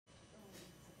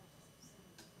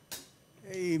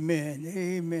Amen.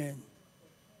 Amen.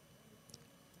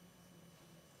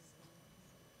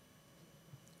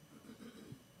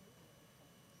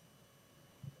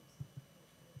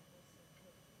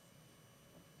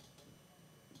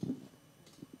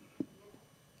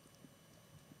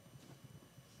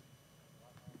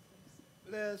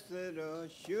 Blessed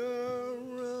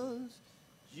assurance,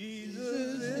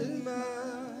 Jesus is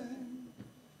mine.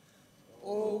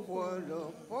 Oh, what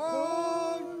a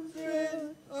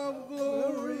fortress of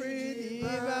glory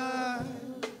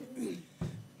divine.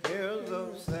 Heirs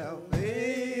of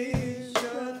salvation,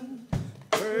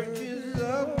 purchase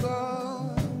of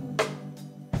God,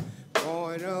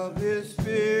 born of His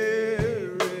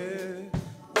Spirit,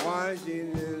 washed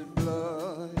in His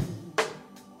blood.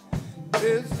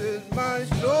 This is my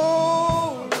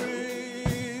story,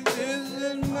 this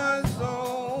is my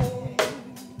song,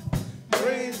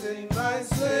 praising my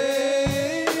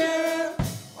Savior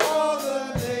all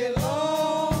the day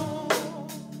long.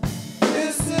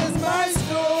 This is my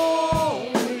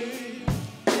story,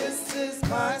 this is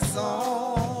my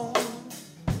song,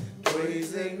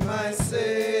 praising my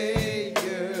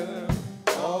Savior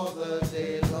all the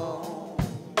day long.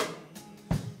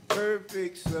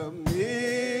 Perfect submission,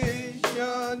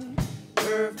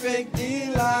 perfect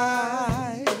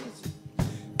delight,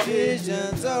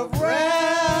 visions of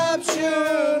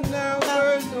rapture now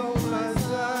burst on my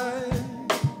sight.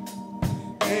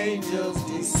 Angels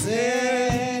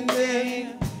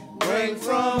descending, rain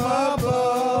from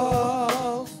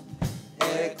above,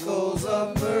 echoes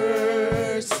of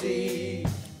mercy,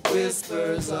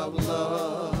 whispers of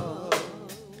love.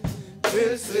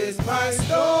 This is my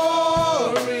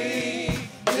story,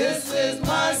 this is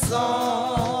my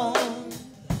song,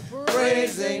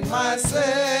 praising my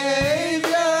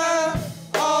Savior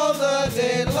all the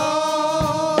day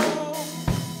long.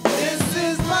 This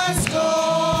is my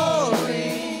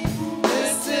story,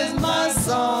 this is my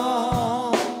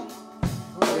song,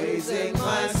 praising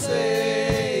my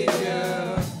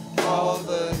Savior all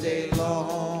the day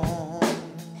long.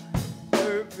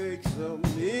 Perfect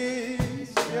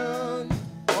submission,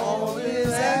 all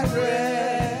is at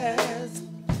rest.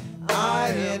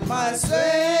 I in my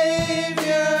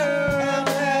Savior am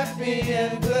happy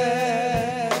and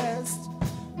blessed,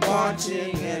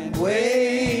 watching and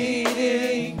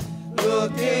waiting,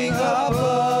 looking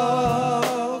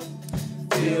above,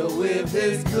 filled with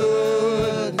His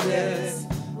goodness,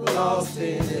 lost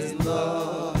in His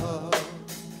love.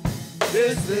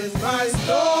 This is my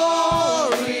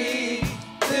story,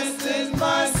 this is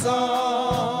my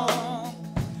song,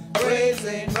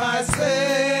 praising my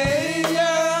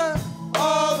Savior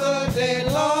all the day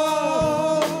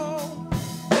long.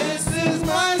 This is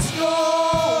my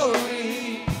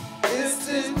story, this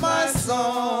is my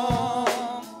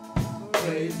song,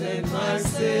 praising my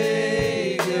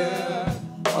Savior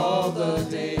all the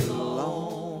day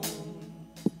long.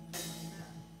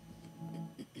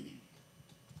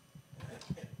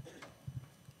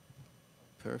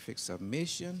 Perfect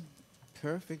submission,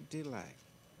 perfect delight.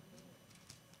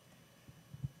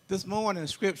 This morning,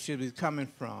 scripture is coming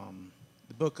from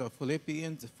the book of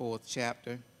Philippians, the 4th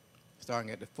chapter,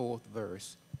 starting at the 4th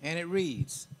verse. And it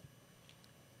reads,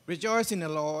 "Rejoice in the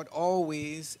Lord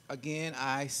always. Again,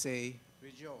 I say,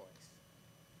 rejoice.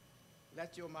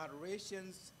 Let your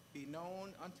moderations be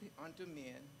known unto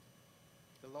men.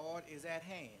 The Lord is at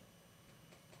hand.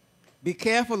 Be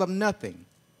careful of nothing,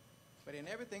 but in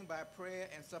everything by prayer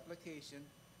and supplication,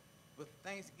 with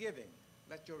thanksgiving,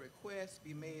 let your requests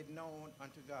be made known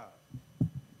unto God.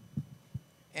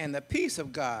 And the peace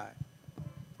of God,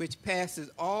 which passes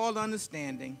all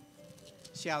understanding,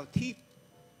 shall keep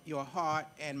your heart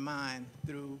and mind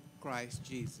through Christ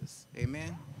Jesus."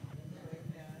 Amen.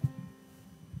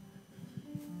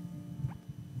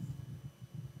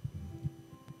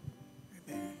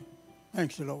 Amen.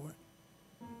 Thanks, Lord.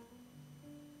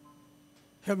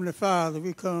 Heavenly Father,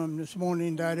 we come this morning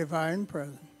in thy divine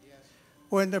presence.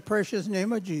 Oh, in the precious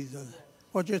name of Jesus,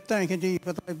 oh, just thanking thee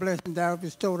for thy blessing thou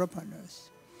bestowed upon us.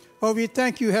 Oh, we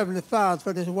thank you, Heavenly Father,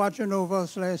 for this watching over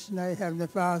us last night, Heavenly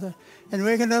Father, and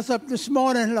waking us up this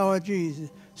morning, Lord Jesus,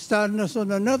 starting us on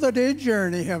another day's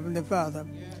journey, Heavenly Father.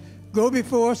 Go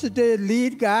before us today,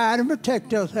 lead, guide, and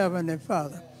protect us, Heavenly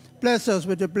Father. Bless us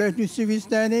with the blessing you see we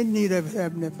stand in need of,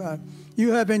 Heavenly Father.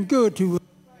 You have been good to us.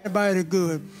 Everybody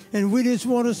good. And we just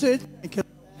want to say thank you.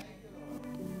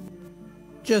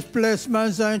 Just bless my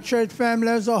Zion Church family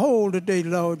as a whole today,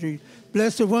 Lord Jesus.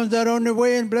 Bless the ones that are on the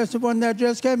way and bless the ones that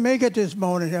just can't make it this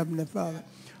morning, Heavenly Father.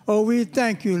 Oh, we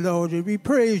thank you, Lord Jesus. We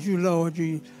praise you, Lord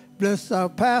Jesus. Bless our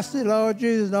pastor, Lord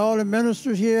Jesus, and all the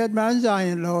ministers here at Mount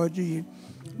Zion, Lord Jesus.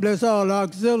 Bless all the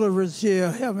auxiliaries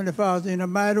here, Heavenly Father, in a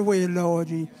mighty way, Lord.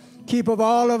 You keep of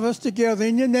all of us together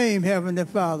in your name, Heavenly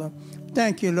Father.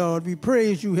 Thank you, Lord. We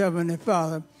praise you, Heavenly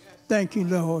Father. Thank you,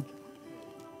 Lord.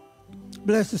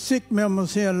 Bless the sick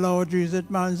members here, Lord Jesus,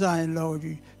 at Mount Zion, Lord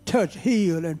Jesus. Touch,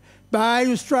 heal, and by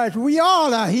your stripes, we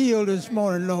all are healed this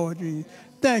morning, Lord Jesus.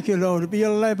 Thank you, Lord, to be a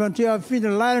lamp unto our feet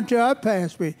and a light unto our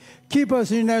pathway. Keep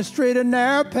us in that straight and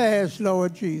narrow path,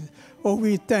 Lord Jesus. Oh,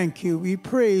 we thank you. We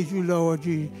praise you, Lord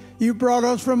Jesus. You brought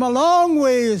us from a long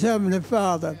ways, Heavenly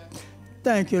Father.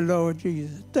 Thank you, Lord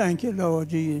Jesus. Thank you, Lord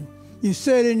Jesus. You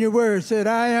said in your word, said,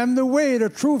 I am the way, the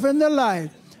truth, and the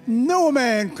life. No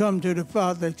man come to the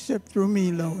Father except through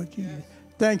me, Lord Jesus.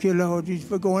 Thank you, Lord Jesus,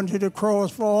 for going to the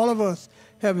cross for all of us,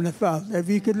 Heavenly Father. That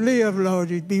we could live, Lord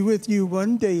Jesus, be with you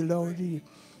one day, Lord Jesus.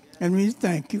 And we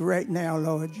thank you right now,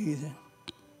 Lord Jesus.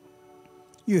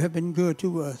 You have been good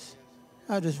to us.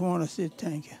 I just want to say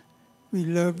thank you. We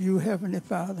love you, Heavenly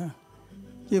Father.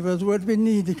 Give us what we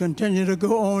need to continue to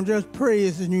go on just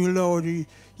praising you, Lord.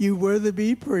 You worthy to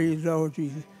be praised, Lord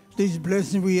Jesus. These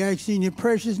blessings we ask in your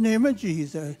precious name of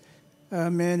Jesus.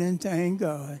 Amen and thank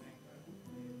God.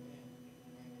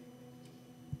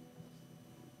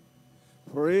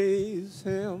 Praise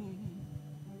him.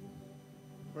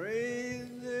 Praise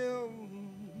him.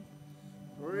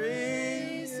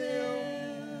 Praise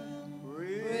him.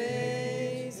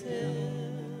 Praise him.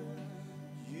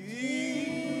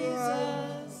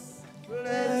 Jesus,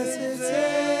 blessed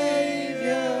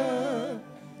Savior,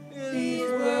 he's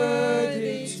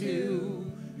worthy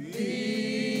to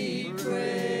be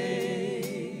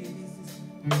praised.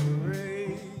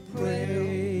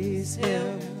 Praise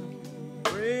him.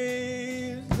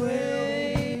 Praise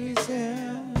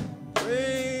him.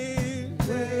 Praise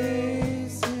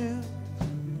him.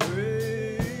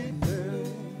 Praise him.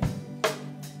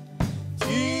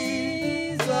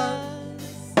 Jesus,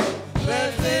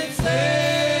 blessed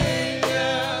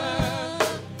Savior,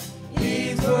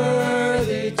 he's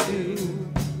worthy to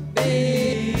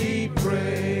be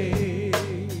praised.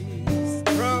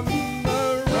 From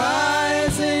the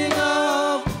rising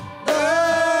of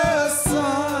the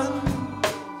sun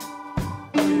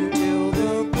till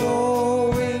the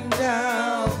going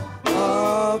down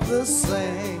of the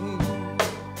same,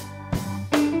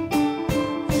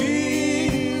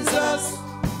 Jesus,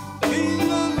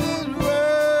 Jesus is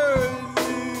worthy.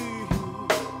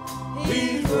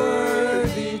 He's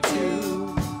worthy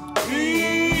to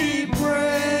be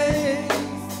praised.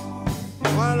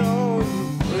 Why don't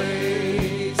you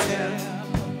praise him?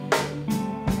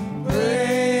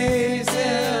 Praise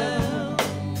him.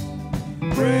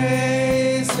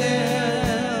 Praise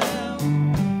him.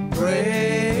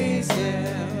 Praise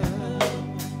him.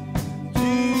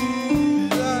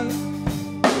 Jesus,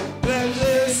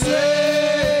 blessed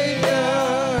Savior,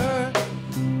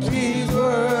 he's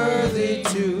worthy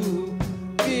to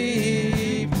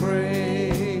be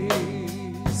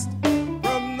praised.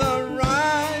 From the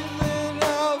rising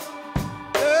of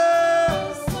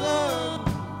the sun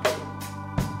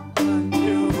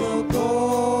until the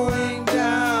going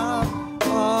down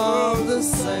of the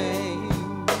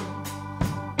same,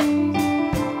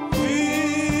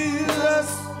 Jesus,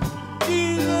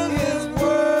 Jesus is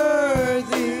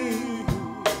worthy.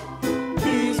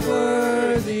 He's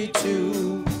worthy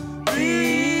to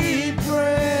be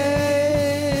praised.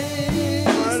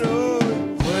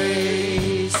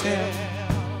 Praise him.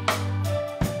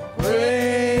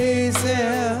 Praise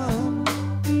him.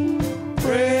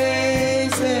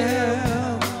 Praise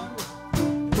him.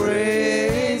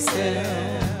 Praise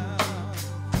him.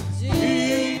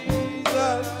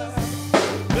 Jesus,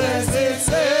 blessed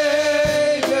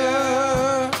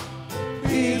Savior,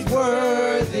 he's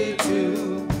worthy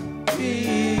to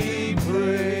be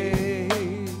praised.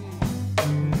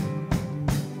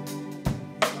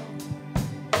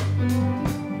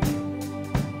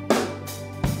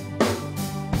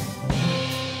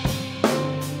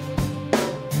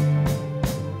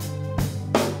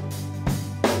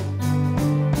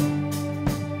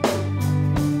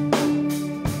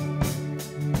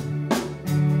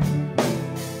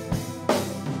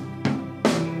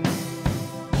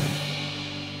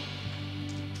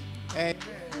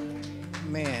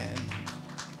 Amen.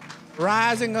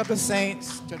 Rising of the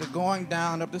saints to the going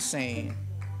down of the same,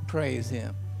 praise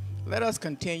him. Let us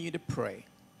continue to pray.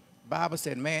 The Bible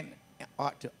said man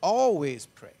ought to always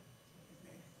pray.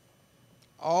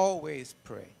 Always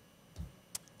pray.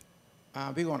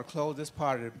 We're going to close this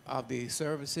part of the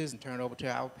services and turn it over to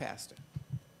our pastor.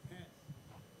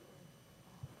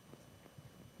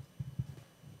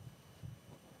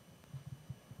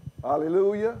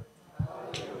 Hallelujah.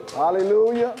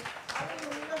 Hallelujah.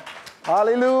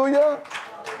 Hallelujah.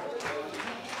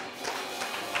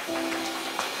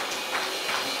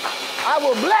 I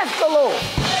will bless the Lord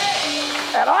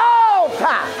at all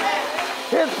times.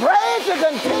 His praise shall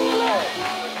continually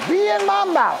be in my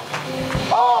mouth.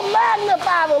 Oh,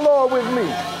 magnify the Lord with me.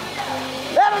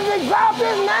 Let us exalt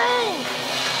his name.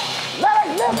 Let us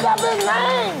lift up his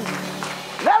name.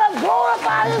 Let us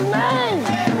glorify his name.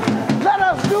 Let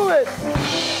us do it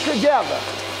together.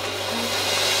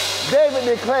 David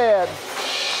declared,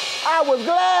 I was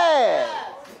glad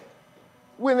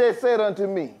when they said unto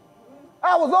me,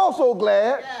 I was also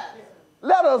glad,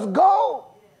 let us go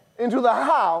into the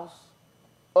house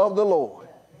of the Lord.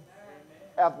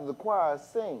 After the choir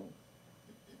sings,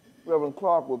 Reverend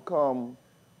Clark will come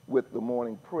with the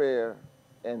morning prayer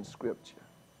and scripture.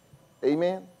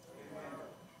 Amen?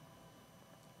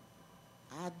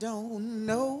 I don't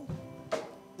know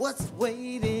what's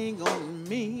waiting on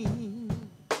me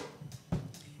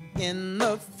in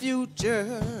the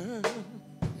future.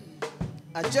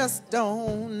 I just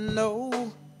don't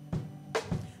know.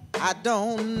 I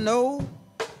don't know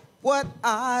what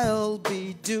I'll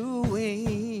be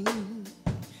doing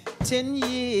 10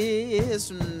 years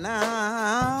from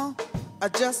now. I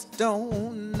just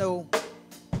don't know.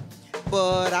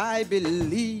 But I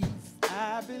believe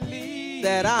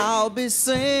that I'll be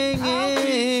singing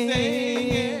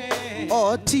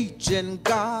or teaching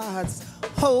God's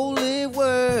holy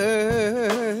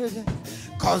word.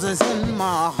 'Cause it's in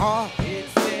my heart.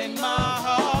 It's in my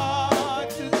heart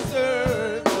to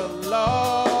serve the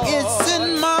Lord. It's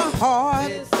in my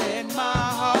heart. It's in my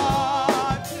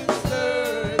heart to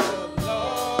serve the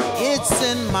Lord. It's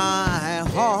in my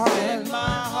heart. It's in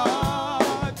my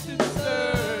heart to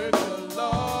serve the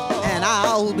Lord. And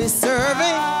I'll be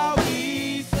serving. I'll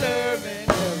be serving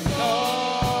the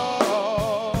Lord.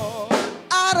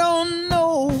 I don't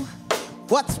know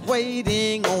what's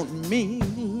waiting on me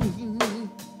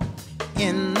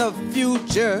in the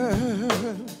future.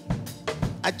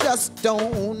 I just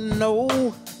don't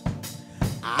know.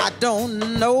 I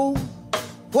don't know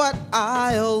what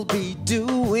I'll be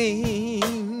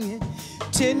doing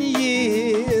 10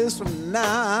 years from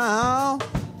now.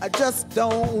 I just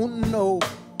don't know.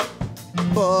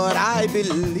 But I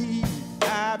believe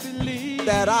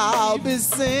that I'll be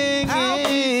singing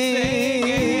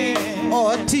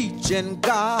or teaching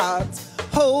God's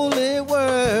holy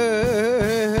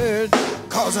word.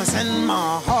 'Cause it's in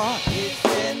my heart. It's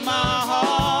in my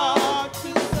heart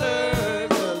to serve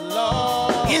the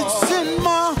Lord. It's in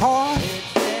my heart.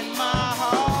 It's in my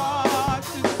heart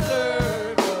to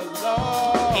serve the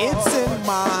Lord. It's in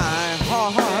my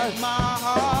heart. My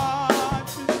heart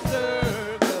to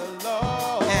serve the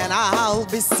Lord. And I'll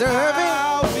be serving.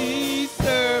 I'll be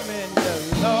serving the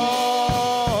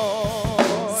Lord.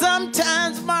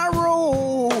 Sometimes my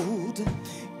road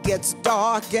gets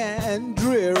dark and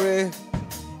dreary.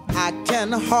 I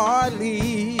can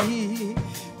hardly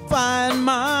find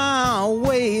my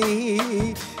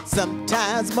way.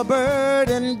 Sometimes my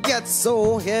burden gets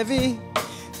so heavy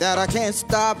that I can't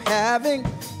stop having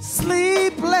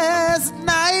sleepless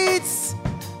nights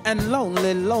and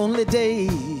lonely, lonely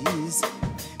days.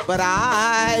 But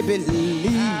I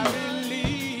believe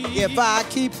if I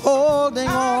keep holding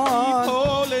on,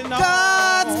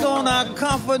 God's gonna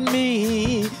comfort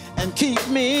me and keep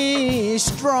me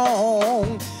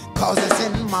strong. 'Cause it's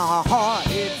in my heart.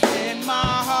 It's in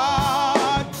my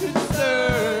heart to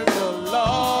serve the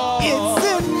Lord. It's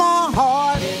in my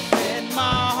heart. It's in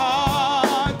my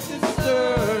heart to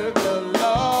serve the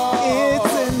Lord.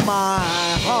 It's in my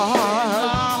heart.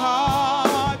 My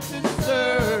heart to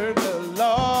serve the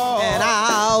Lord. And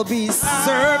I'll be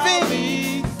serving. I'll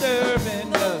be serving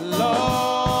the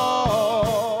Lord.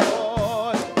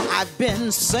 I've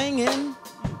been singing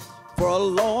for a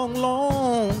long,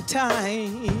 long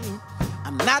time.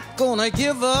 I'm not gonna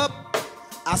give up.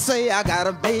 I say I got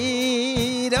a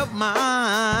made up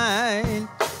mind.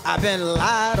 I've been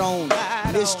lied on,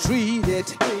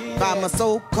 mistreated by my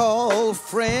so-called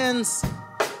friends.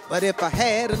 But if I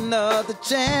had another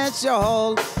chance,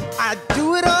 y'all, I'd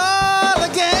do it all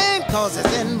again. 'Cause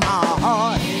it's in my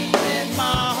heart. It's in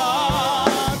my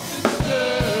heart to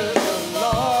serve the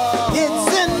Lord. It's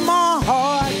in my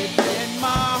heart. It's in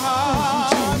my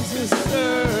heart to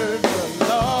serve the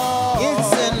Lord.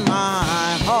 It's in my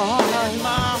heart. In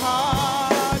my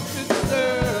heart to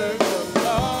serve the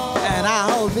Lord. And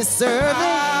I'll be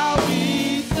serving. I'll be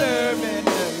serving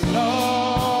the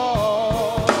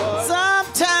Lord.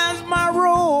 Sometimes my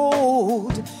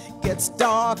road gets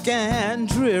dark and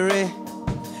dreary.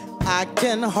 I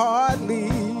can hardly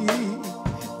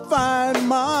find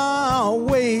my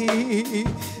way.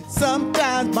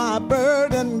 Sometimes my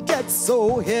burden gets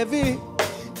so heavy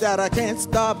that I can't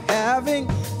stop having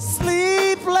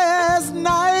sleepless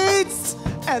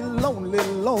and lonely,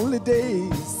 lonely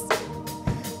days.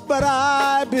 But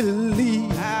I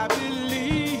believe,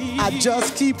 I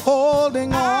just keep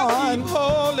holding on.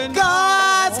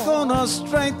 God's gonna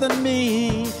strengthen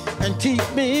me and keep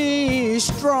me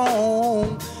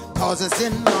strong. 'Cause it's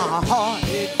in my heart.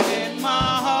 It's in my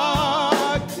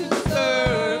heart to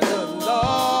serve the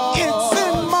Lord. It's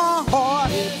in my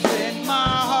heart. It's in my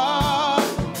heart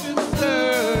to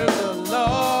serve the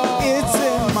Lord. It's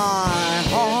in my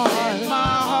heart. In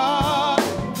my heart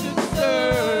to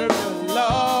serve the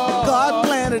Lord. God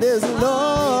planted his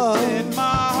love In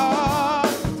my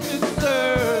heart to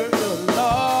serve the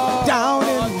Lord. down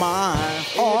in my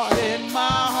heart. It's in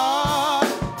my heart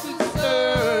to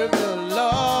serve the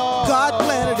Lord. God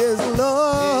planted his In my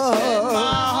love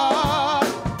heart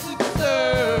to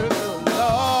serve the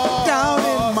Lord. down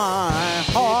in my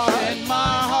heart. In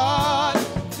my heart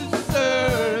to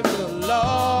serve the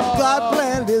Lord. God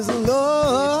planted his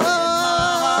love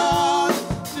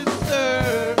To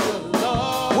serve the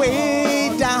Lord.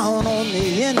 way down on the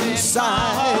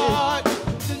inside. Heart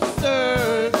to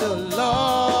serve the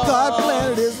Lord. God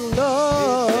planted his In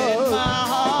love my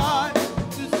heart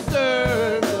to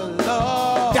serve the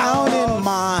Lord. down in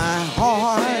my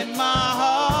heart. In my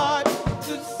heart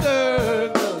to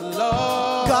serve the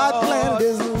Lord. God planted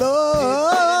his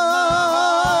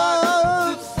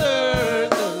love to serve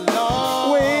the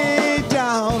Lord. way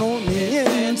down on the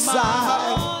inside.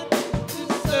 Heart to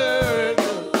serve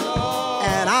the Lord.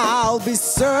 And I'll be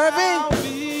serving I'll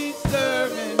be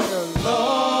serving the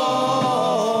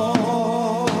Lord.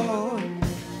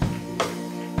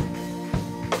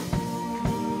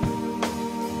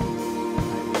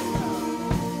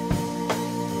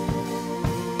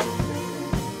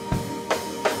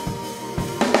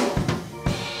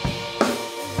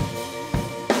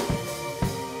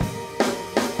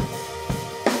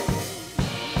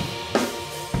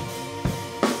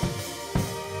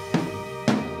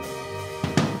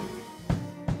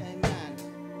 Amen.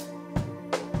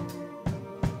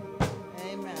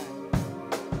 Amen.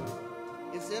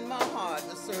 It's in my heart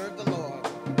to serve the Lord.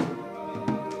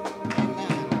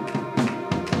 Amen.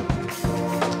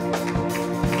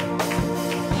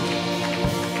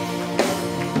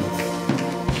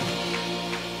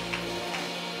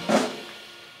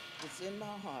 It's in my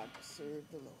heart to serve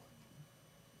the Lord.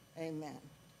 Amen.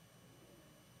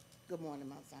 Good morning,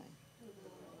 Mount Zion.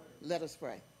 Let us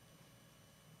pray.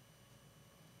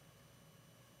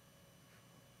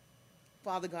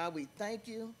 Father God, we thank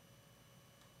you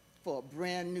for a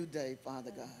brand new day,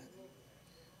 Father God.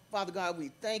 Father God, we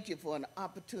thank you for an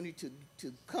opportunity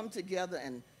to come together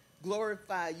and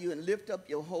glorify you and lift up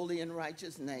your holy and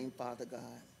righteous name, Father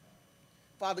God.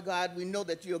 Father God, we know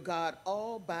that you're God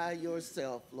all by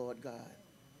yourself, Lord God.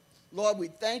 Lord, we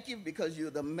thank you because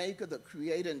you're the maker, the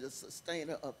creator, and the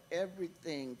sustainer of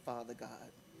everything, Father God.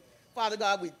 Father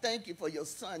God, we thank you for your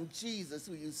son, Jesus,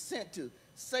 who you sent to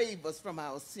save us from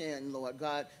our sin, Lord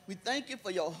God. We thank you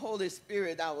for your Holy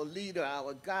Spirit, our leader,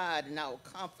 our guide, and our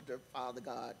comforter, Father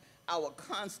God, our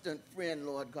constant friend,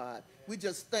 Lord God. We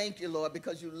just thank you, Lord,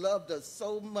 because you loved us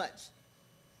so much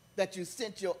that you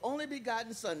sent your only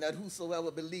begotten Son, that whosoever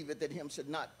believeth in him should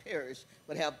not perish,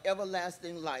 but have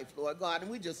everlasting life, Lord God. And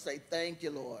we just say thank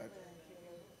you, Lord.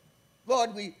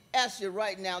 Lord, we ask you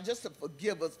right now just to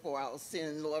forgive us for our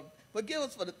sin, Lord. Forgive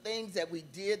us for the things that we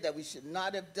did that we should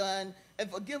not have done, and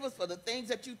forgive us for the things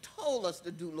that you told us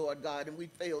to do, Lord God, and we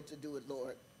failed to do it,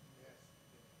 Lord.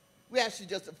 We ask you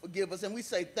just to forgive us, and we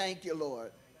say thank you,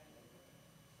 Lord.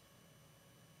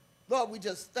 Lord, we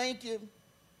just thank you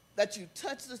that you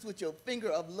touched us with your finger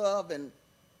of love and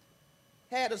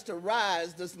had us to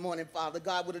rise this morning, Father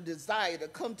God, with a desire to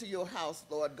come to your house,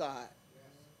 Lord God,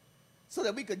 so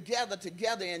that we could gather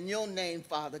together in your name,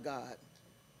 Father God,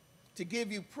 to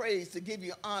give you praise, to give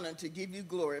you honor, to give you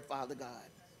glory, Father God.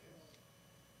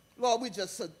 Lord, we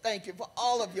just thank you for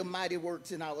all of your mighty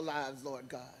works in our lives, Lord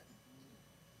God.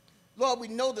 Lord, we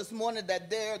know this morning that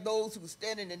there are those who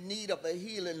stand in need of a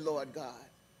healing, Lord God.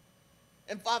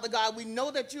 And Father God, we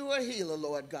know that you are a healer,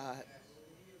 Lord God.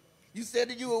 You said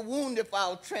that you were wounded for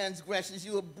our transgressions,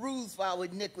 you were bruised for our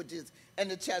iniquities, and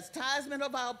the chastisement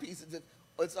of our peace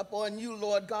is upon you,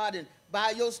 Lord God, and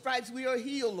by your stripes we are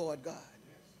healed, Lord God.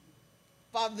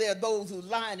 Father, there are those who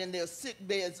lie in their sick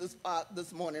beds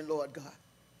this morning, Lord God.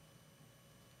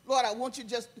 Lord, I want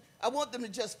them to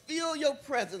just feel your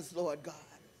presence, Lord God.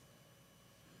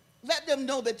 Let them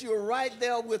know that you're right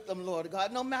there with them, Lord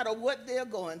God, no matter what they're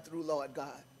going through, Lord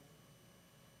God.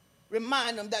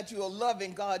 Remind them that you're a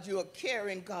loving God, you're a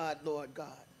caring God, Lord God.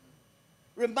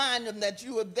 Remind them that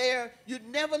you are there. You'd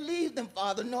never leave them,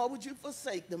 Father, nor would you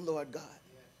forsake them, Lord God.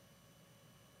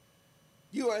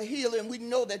 You are a healer, and we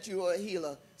know that you are a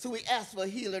healer. So we ask for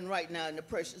healing right now in the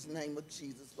precious name of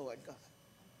Jesus, Lord God.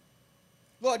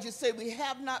 Lord, you say we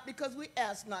have not because we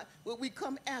ask not, but we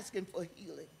come asking for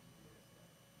healing.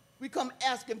 We come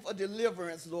asking for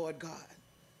deliverance, Lord God.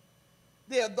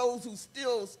 There are those who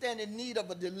still stand in need of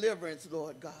a deliverance,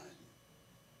 Lord God.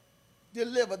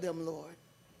 Deliver them, Lord.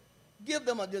 Give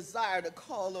them a desire to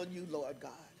call on you, Lord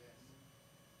God.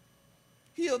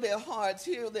 Heal their hearts,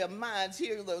 heal their minds,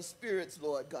 heal their spirits,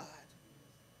 Lord God,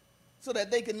 so that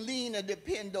they can lean and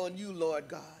depend on you, Lord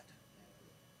God.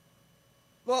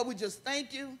 Lord, we just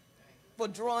thank you for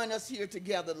drawing us here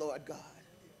together, Lord God.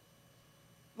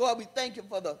 Lord, we thank you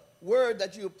for the word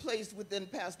that you have placed within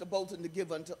Pastor Bolton to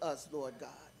give unto us, Lord God.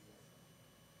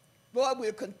 Lord,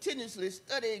 we're continuously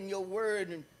studying your word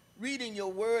and reading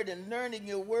your word and learning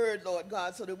your word, Lord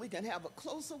God, so that we can have a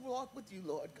closer walk with you,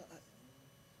 Lord God.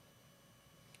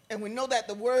 And we know that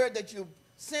the word that you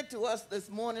sent to us this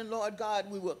morning, Lord God,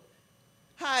 we will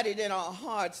hide it in our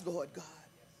hearts, Lord God,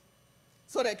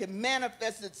 so that it can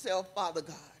manifest itself, Father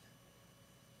God,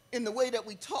 in the way that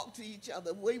we talk to each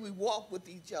other, the way we walk with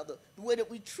each other, the way that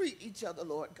we treat each other,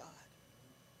 Lord God.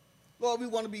 Lord, we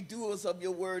want to be doers of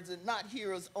your words and not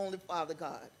hearers only, Father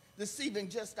God, deceiving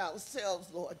just ourselves,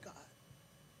 Lord God.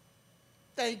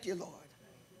 Thank you, Lord.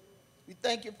 We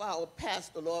thank you for our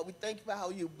pastor, Lord. We thank you for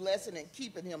how you're blessing and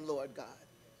keeping him, Lord God.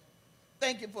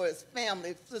 Thank you for his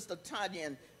family, Sister Tanya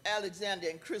and Alexander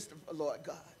and Christopher, Lord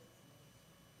God.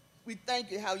 We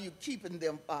thank you how you're keeping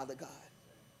them, Father God.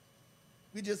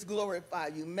 We just glorify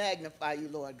you, magnify you,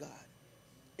 Lord God.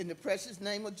 In the precious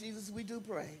name of Jesus, we do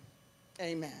pray.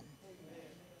 Amen.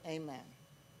 Amen. Amen.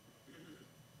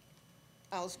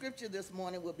 Our scripture this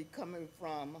morning will be coming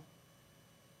from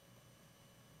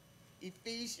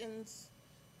Ephesians,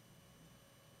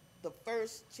 the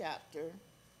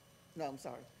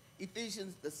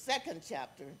second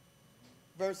chapter,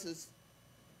 verses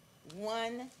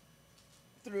 1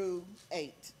 through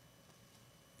 8.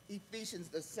 Ephesians,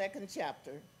 the second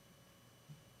chapter,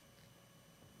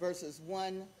 verses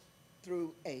 1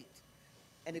 through 8.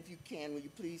 And if you can, will you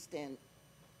please stand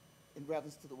in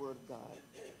reverence to the word of God?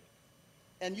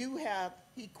 And you have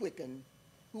he quickened,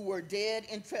 who were dead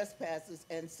in trespasses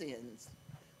and sins,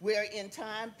 where in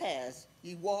time past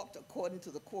ye walked according to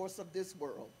the course of this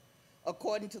world,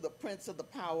 according to the prince of the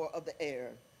power of the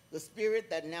air, the spirit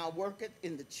that now worketh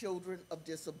in the children of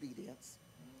disobedience,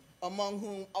 among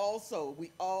whom also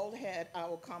we all had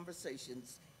our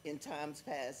conversations in times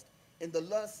past in the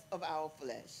lust of our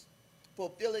flesh,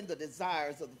 fulfilling the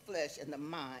desires of the flesh and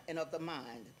of the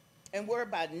mind, and were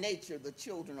by nature the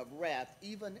children of wrath,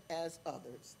 even as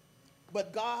others.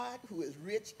 But God, who is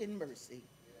rich in mercy,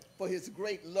 for his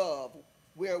great love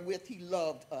wherewith he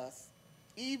loved us,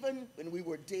 even when we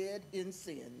were dead in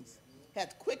sins,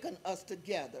 hath quickened us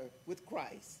together with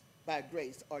Christ. By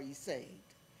grace are ye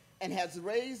saved, and has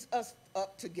raised us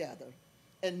up together,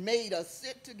 and made us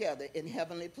sit together in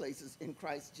heavenly places in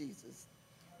Christ Jesus,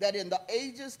 that in the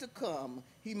ages to come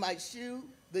he might shew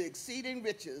the exceeding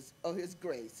riches of his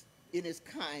grace in his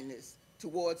kindness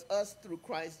towards us through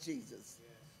Christ Jesus.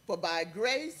 For by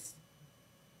grace,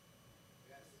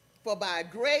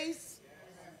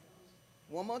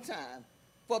 one more time,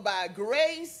 for by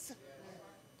grace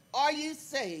are ye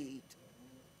saved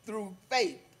through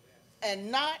faith,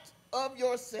 and not of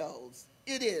yourselves.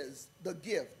 It is the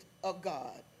gift of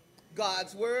God.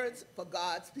 God's words for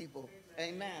God's people.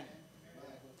 Amen.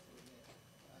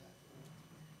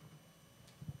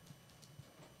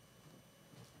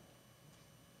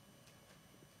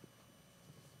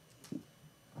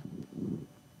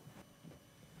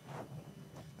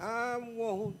 I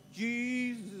want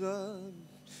Jesus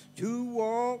to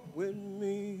walk with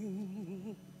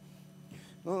me.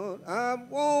 Lord, I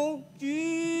want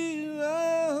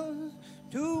Jesus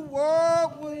to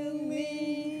walk with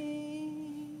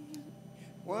me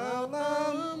while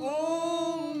I'm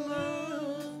on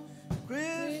the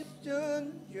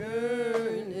Christian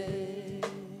journey.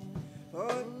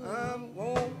 Lord, I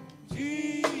want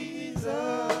Jesus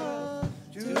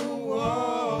to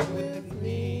walk with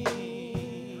me.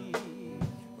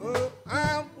 Oh,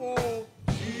 I want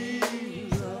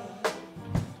Jesus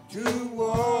to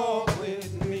walk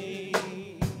with me.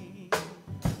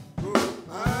 Oh,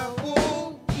 I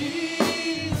want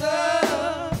Jesus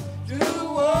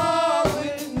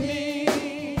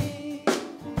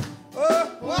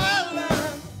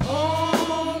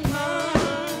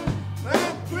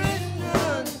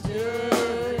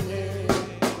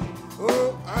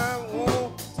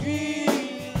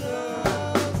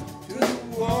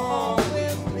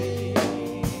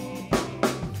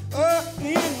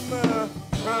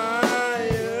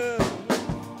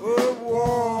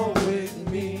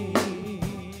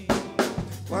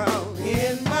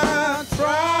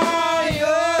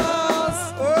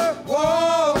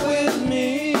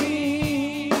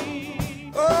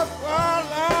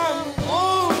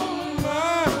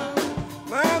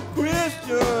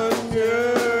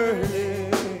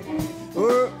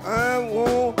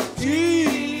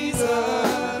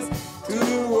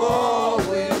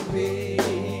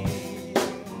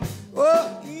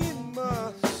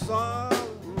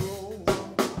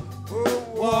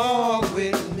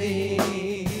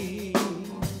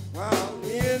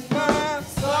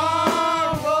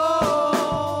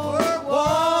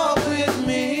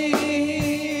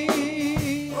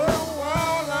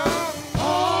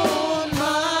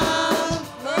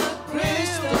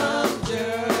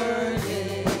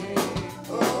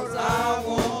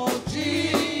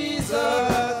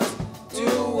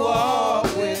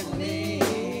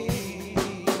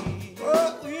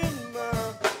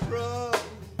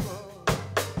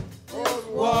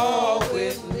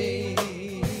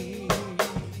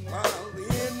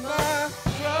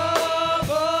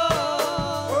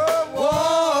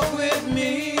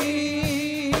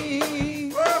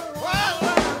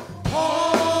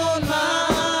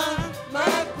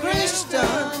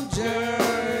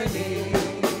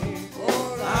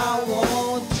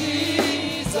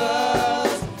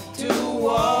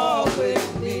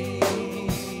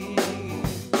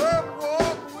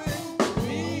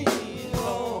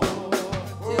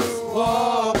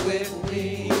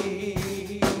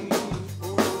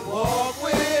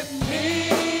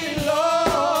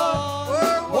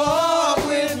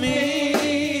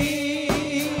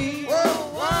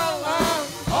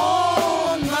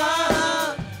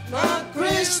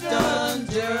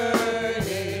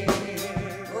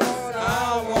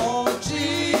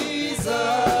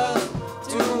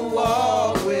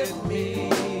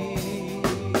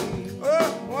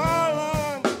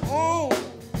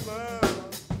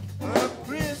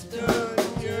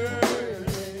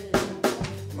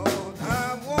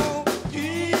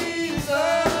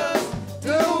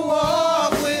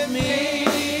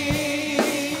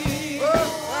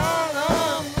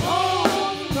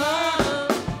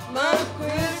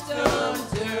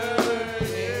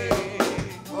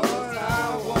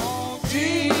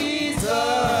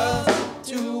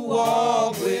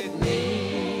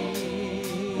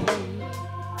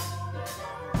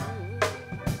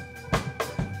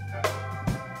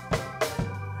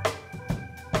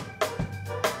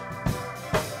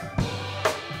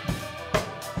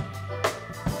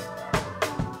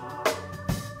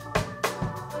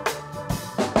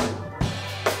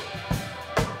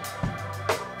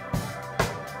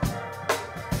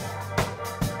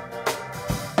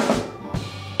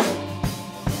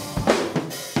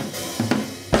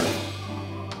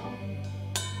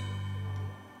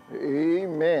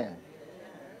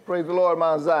Praise the Lord,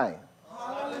 Mount Zion.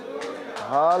 Hallelujah.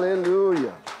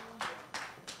 Hallelujah.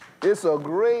 It's a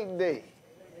great day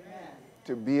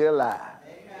to be alive.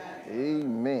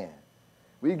 Amen.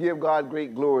 We give God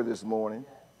great glory this morning.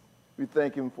 We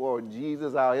thank him for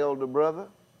Jesus, our elder brother.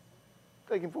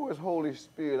 Thank him for his Holy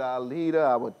Spirit, our leader,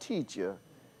 our teacher,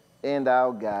 and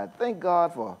our guide. Thank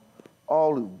God for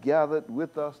all who gathered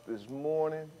with us this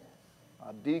morning,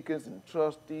 our deacons and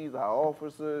trustees, our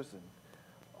officers, and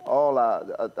all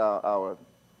our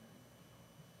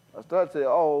I started to say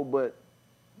all, but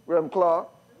Reverend Clark,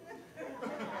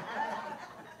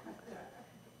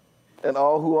 and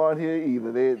all who aren't here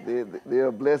either. They're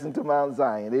a blessing to Mount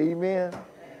Zion. Amen.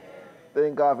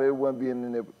 Thank God for everyone being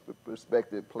in their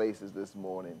respective places this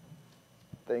morning.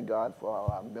 Thank God for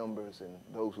all our members and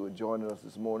those who are joining us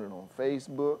this morning on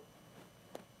Facebook.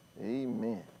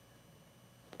 Amen.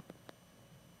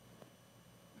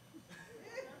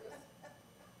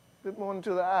 Good morning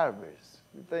to the Irish.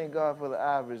 We thank God for the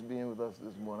Irish being with us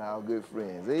this morning, our good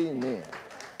friends. Amen.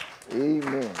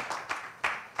 Amen.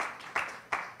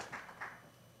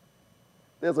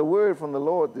 There's a word from the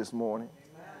Lord this morning.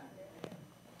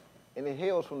 And it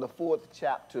hails from the 4th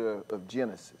chapter of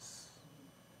Genesis.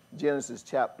 Genesis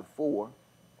chapter 4.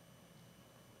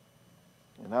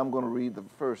 And I'm going to read the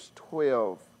first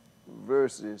 12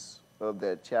 verses of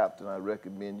that chapter, and I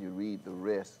recommend you read the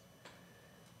rest.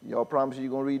 Y'all promise you're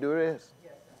going to read the rest?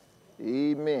 Yes, sir.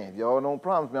 Amen. If y'all don't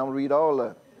promise me, I'm going to read all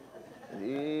of it.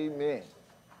 Amen.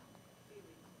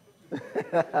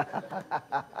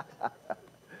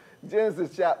 Genesis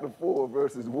chapter 4,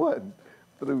 verses 1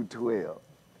 through 12.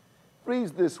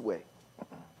 Reads this way.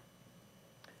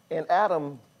 And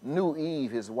Adam knew Eve,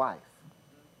 his wife,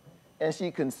 and she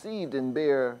conceived and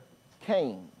bare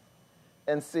Cain,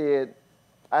 and said,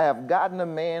 I have gotten a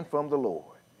man from the Lord.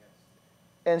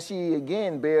 And she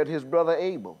again bare his brother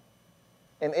Abel.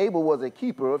 And Abel was a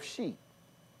keeper of sheep,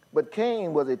 but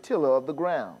Cain was a tiller of the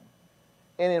ground.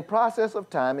 And in process of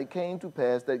time it came to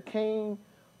pass that Cain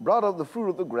brought of the fruit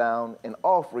of the ground an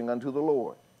offering unto the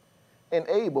Lord. And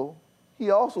Abel,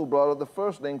 he also brought of the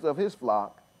firstlings of his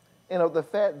flock, and of the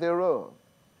fat thereof.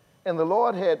 And the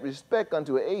Lord had respect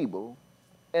unto Abel,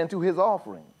 and to his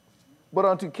offering. But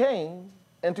unto Cain,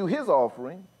 and to his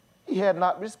offering, he had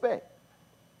not respect.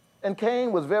 And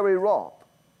Cain was very wroth,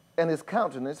 and his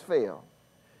countenance fell.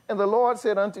 And the Lord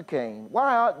said unto Cain,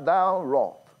 Why art thou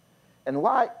wroth? And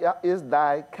why is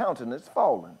thy countenance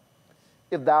fallen?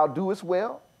 If thou doest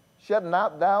well, shalt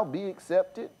not thou be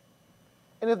accepted?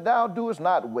 And if thou doest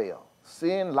not well,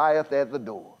 sin lieth at the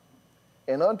door.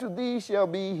 And unto thee shall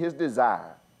be his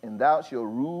desire, and thou shalt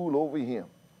rule over him.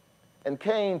 And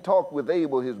Cain talked with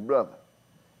Abel his brother.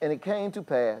 And it came to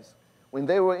pass, when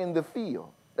they were in the field,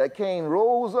 that Cain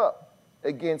rose up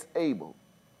against Abel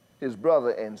his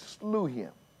brother, and slew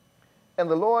him. And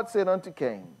the Lord said unto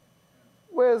Cain,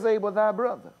 Where is Abel thy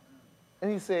brother? And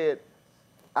he said,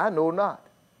 I know not.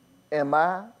 Am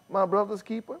I my brother's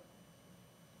keeper?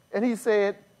 And he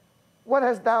said, What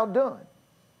hast thou done?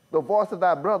 The voice of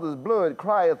thy brother's blood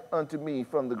crieth unto me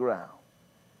from the ground.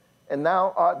 And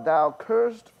now art thou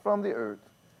cursed from the earth,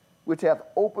 which hath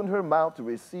opened her mouth to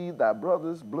receive thy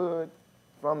brother's blood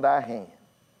from thy hand.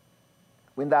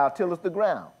 When thou tillest the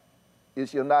ground, it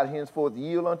shall not henceforth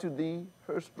yield unto thee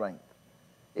her strength.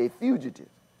 A fugitive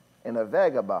and a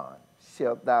vagabond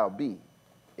shalt thou be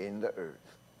in the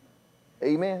earth.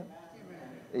 Amen?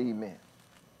 Amen. Amen.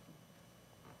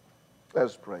 Let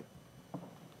us pray.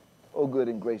 Oh, good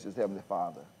and gracious Heavenly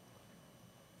Father,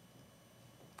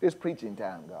 it's preaching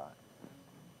time, God.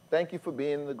 Thank you for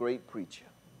being the great preacher.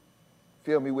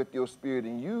 Fill me with your spirit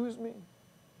and use me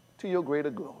to your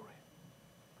greater glory.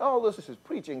 All this is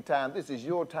preaching time. This is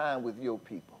your time with your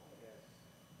people.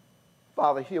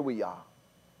 Father, here we are.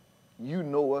 You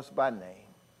know us by name.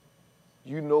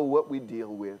 You know what we deal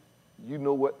with. You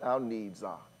know what our needs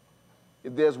are.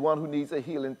 If there's one who needs a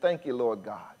healing, thank you, Lord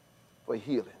God, for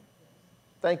healing.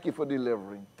 Thank you for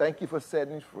delivering. Thank you for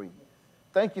setting free.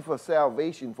 Thank you for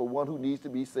salvation for one who needs to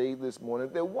be saved this morning.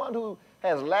 If there's one who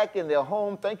has lack in their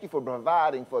home, thank you for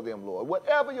providing for them, Lord.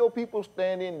 Whatever your people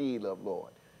stand in need of,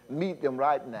 Lord, meet them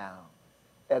right now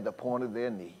at the point of their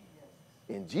need.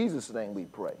 In Jesus' name we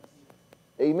pray.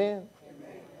 Amen.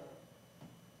 Amen.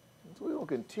 So we're going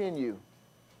to continue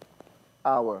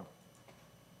our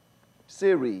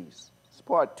series. It's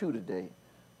part 2 today.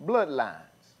 Bloodlines.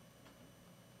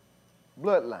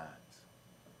 Bloodlines.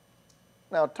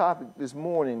 Now, topic this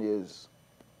morning is,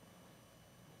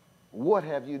 what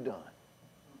have you done?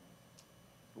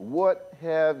 What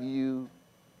have you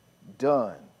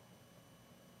done?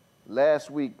 Last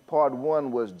week, part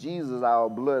 1 was Jesus, our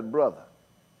blood brother.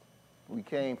 We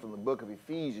came from the book of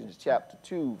Ephesians, chapter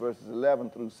 2, verses 11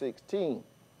 through 16.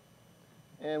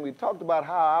 And we talked about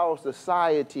how our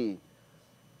society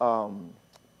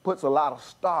puts a lot of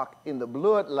stock in the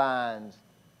bloodlines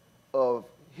of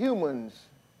humans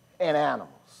and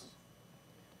animals.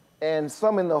 And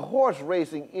some in the horse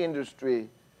racing industry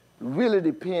really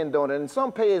depend on it. And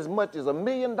some pay as much as $1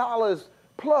 million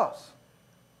plus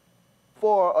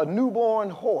for a newborn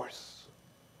horse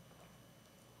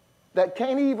that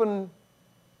can't even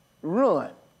run,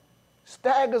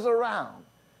 staggers around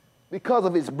because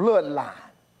of its bloodline.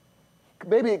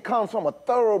 Maybe it comes from a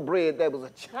thoroughbred that was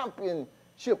a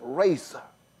championship racer.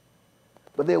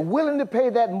 But they're willing to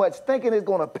pay that much, thinking it's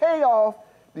going to pay off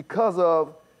because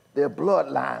of their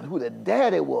bloodline, who their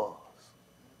daddy was.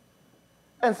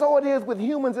 And so it is with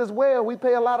humans as well. We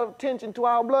pay a lot of attention to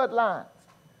our bloodlines.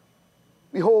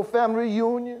 We hold family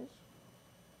reunions,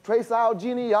 trace our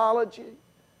genealogy.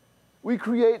 We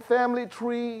create family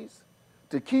trees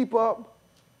to keep up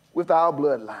with our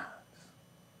bloodlines.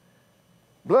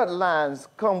 Bloodlines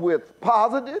come with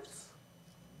positives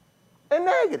and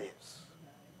negatives.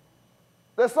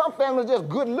 There's some families just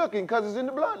good looking because it's in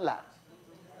the bloodline.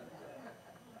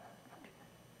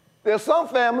 There's some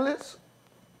families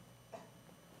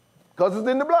because it's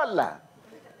in the bloodline.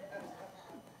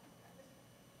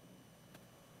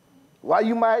 While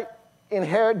you might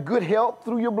inherit good health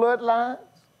through your bloodlines,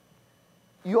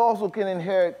 you also can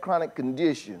inherit chronic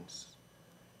conditions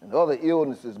and other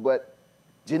illnesses, but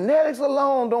genetics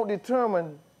alone don't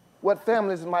determine what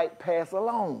families might pass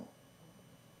along.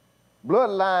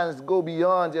 Bloodlines go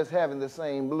beyond just having the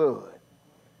same blood.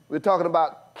 We're talking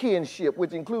about kinship,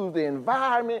 which includes the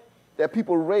environment that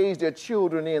people raise their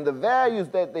children in, the values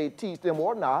that they teach them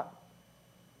or not,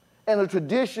 and the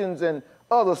traditions and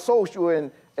other social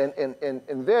and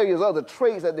various other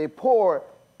traits that they pour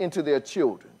into their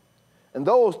children. And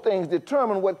those things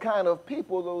determine what kind of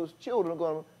people those children are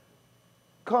going to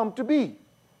come to be.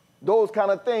 Those kind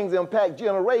of things impact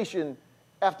generation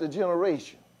after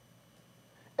generation.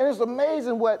 And it's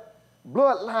amazing what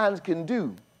bloodlines can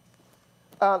do.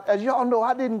 As y'all know,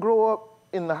 I didn't grow up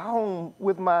in the home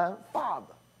with my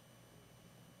father.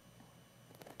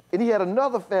 And he had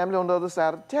another family on the other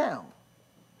side of town.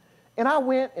 And I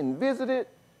went and visited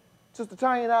Sister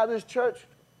Tanya and I this church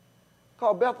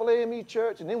called Bethel AME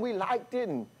Church, and then we liked it,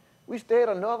 and we stayed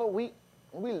another week,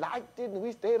 and we liked it, and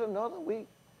we stayed another week.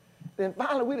 Then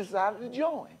finally we decided to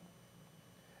join.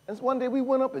 And so one day we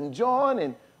went up and joined,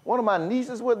 and one of my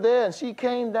nieces was there, and she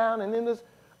came down, and then this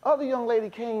other young lady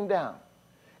came down.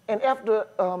 And after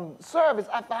service,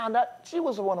 I found out she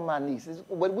was one of my nieces,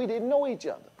 but we didn't know each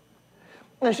other.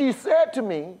 And she said to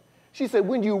me, she said,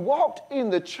 when you walked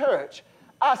in the church,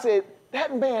 I said,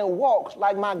 that man walks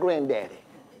like my granddaddy.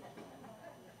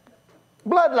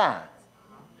 Bloodline.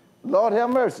 Lord have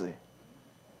mercy.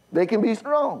 They can be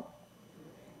strong.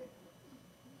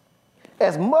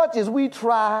 As much as we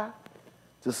try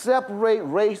to separate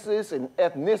races and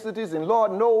ethnicities, and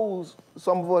Lord knows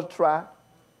some of us try,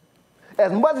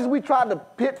 as much as we try to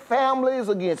pit families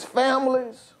against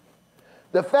families,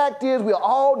 the fact is we're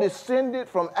all descended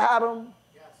from Adam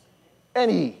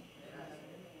and Eve.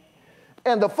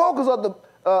 And the focus of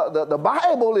the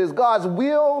Bible is God's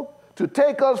will to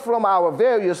take us from our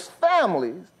various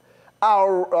families,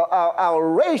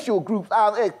 our racial groups,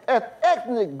 our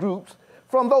ethnic groups,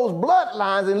 from those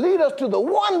bloodlines and lead us to the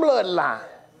one bloodline,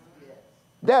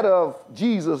 that of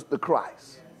Jesus the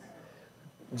Christ.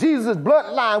 Jesus'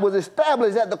 bloodline was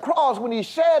established at the cross when he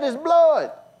shed his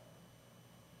blood.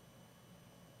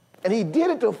 And he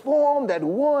did it to form that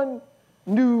one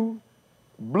new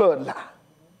bloodline.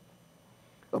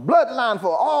 A bloodline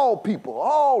for all people,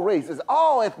 all races,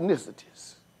 all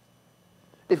ethnicities.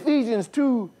 Ephesians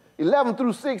 2:11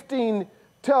 through 16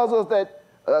 tells us that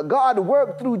God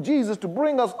worked through Jesus to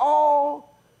bring us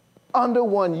all under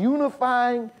one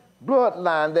unifying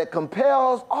bloodline that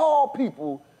compels all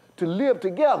people to live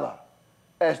together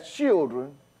as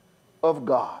children of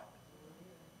God.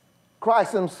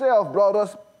 Christ himself brought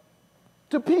us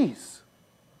to peace,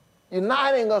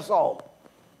 uniting us all.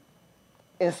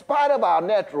 In spite of our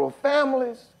natural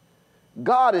families,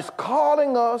 God is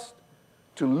calling us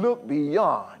to look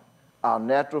beyond our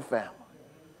natural family.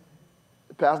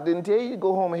 The pastor didn't tell you to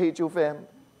go home and hate your family.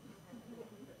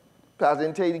 The pastor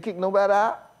didn't tell you to kick nobody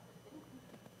out.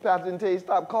 The pastor didn't tell you to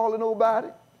stop calling nobody.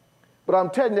 But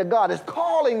I'm telling you, God is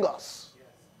calling us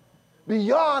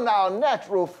beyond our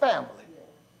natural family.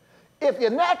 If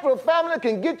your natural family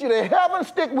can get you to heaven,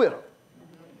 stick with them.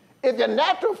 If your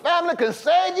natural family can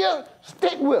save you,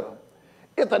 stick with them.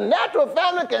 If the natural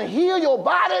family can heal your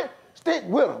body, stick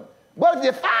with them. But if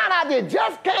you find out they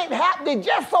just can't happen, they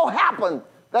just so happen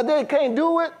that they can't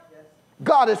do it,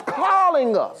 God is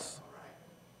calling us.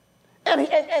 And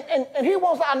he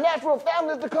wants our natural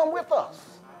families to come with us.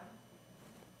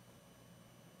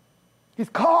 He's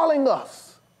calling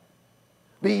us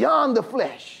beyond the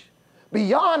flesh,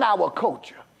 beyond our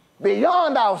culture,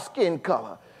 beyond our skin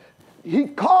color.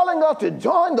 He's calling us to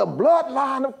join the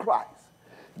bloodline of Christ.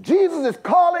 Jesus is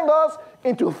calling us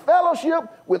into fellowship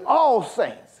with all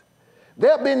saints.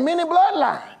 There have been many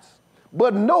bloodlines,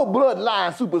 but no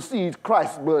bloodline supersedes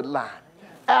Christ's bloodline.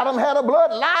 Adam had a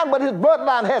bloodline, but his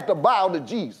bloodline has to bow to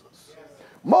Jesus.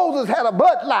 Moses had a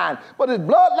bloodline, but his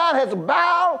bloodline has to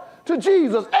bow to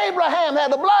Jesus. Abraham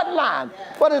had a bloodline,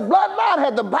 but his bloodline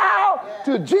had to bow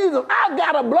to Jesus. I've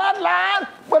got a bloodline,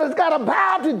 but it's got to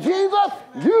bow to Jesus.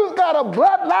 You've got a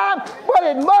bloodline, but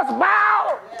it must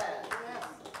bow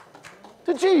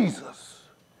to Jesus.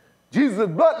 Jesus'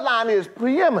 bloodline is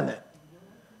preeminent.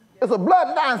 It's a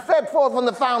bloodline set forth from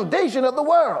the foundation of the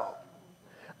world.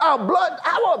 Our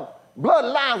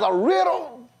bloodlines are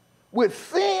riddled with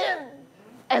sin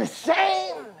and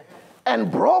shame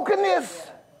and brokenness.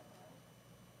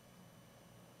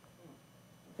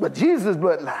 But Jesus'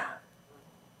 bloodline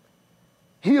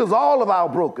heals all of our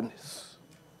brokenness,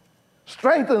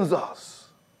 strengthens us.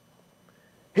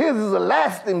 His is a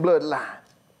lasting bloodline.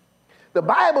 The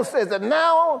Bible says that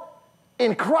now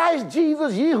in Christ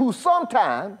Jesus, ye who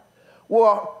sometime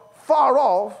were far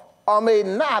off are made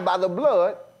nigh by the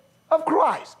blood of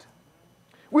Christ.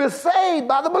 We're saved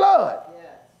by the blood.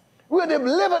 We're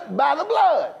delivered by the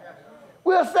blood.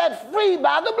 We're set free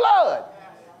by the blood.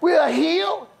 We're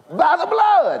healed by the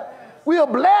blood. We are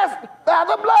blessed by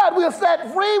the blood. We are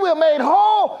set free. We are made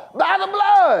whole by the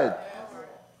blood.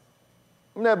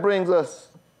 And that brings us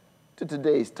to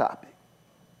today's topic.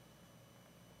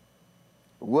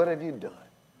 What have you done?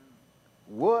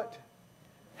 What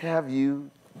have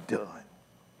you done?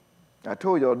 I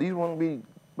told y'all these won't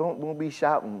be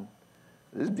shouting.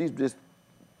 These just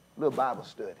little Bible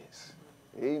studies.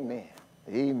 Amen.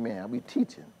 Amen. I'll be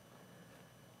teaching.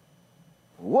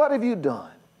 What have you done?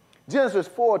 Genesis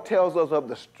 4 tells us of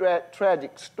the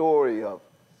tragic story of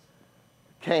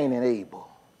Cain and Abel.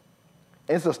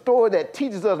 And it's a story that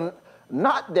teaches us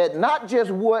not just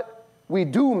what we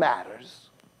do matters.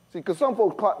 See, because some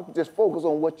folks just focus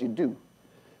on what you do.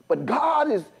 But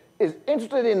God is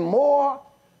interested in more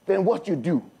than what you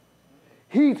do.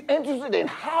 He's interested in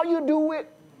how you do it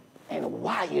and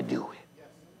why you do it.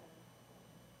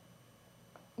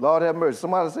 Lord have mercy.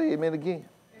 Somebody say amen again.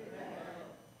 Amen.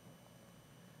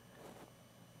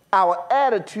 Our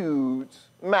attitudes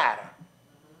matter.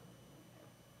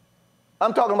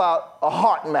 I'm talking about a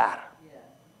heart matter. Yeah.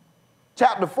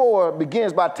 Chapter 4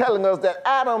 begins by telling us that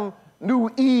Adam knew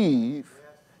Eve,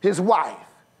 his wife,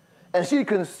 and she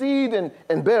conceived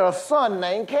and bare a son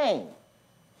named Cain.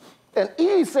 And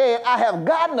Eve said, I have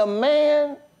gotten a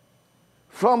man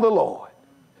from the Lord.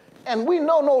 And we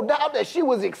know no doubt that she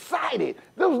was excited.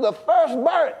 This was the first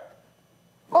birth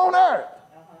on earth.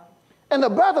 And the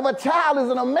birth of a child is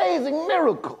an amazing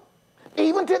miracle,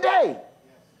 even today.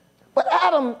 But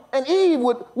Adam and Eve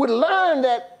would learn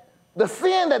that the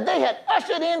sin that they had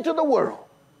ushered into the world,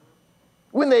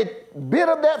 when they bit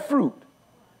of that fruit,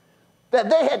 that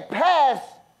they had passed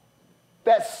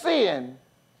that sin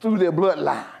through their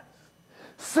bloodlines.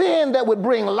 Sin that would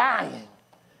bring lying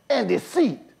and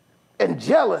deceit and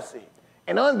jealousy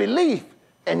and unbelief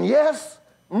and, yes,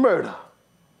 murder.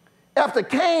 After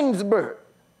Cain's birth,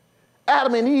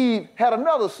 Adam and Eve had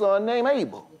another son named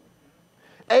Abel.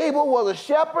 Abel was a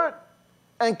shepherd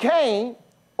and Cain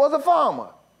was a farmer.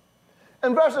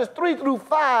 And verses 3 through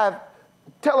 5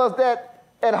 tell us that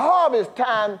at harvest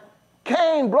time,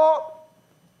 Cain brought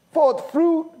forth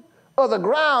fruit of the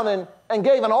ground and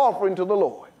gave an offering to the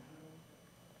Lord.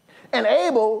 And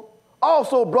Abel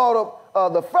also brought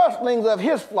up the firstlings of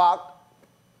his flock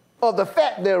of the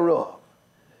fat thereof.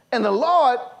 And the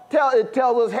Lord, it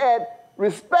tells us, had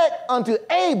respect unto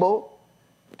Abel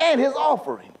and his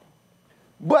offering.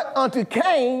 But unto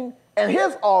Cain and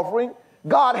his offering,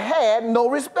 God had no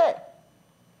respect.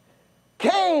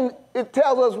 Cain, it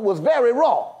tells us, was very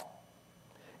wroth,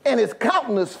 and his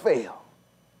countenance fell.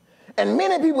 And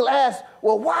many people ask,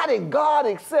 well, why did God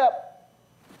accept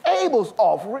Abel's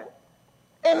offering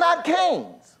and not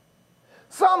Cain's?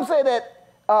 Some say that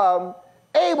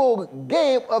Abel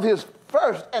gave of his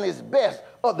first and his best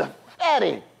of the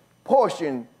fatty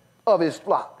portion of his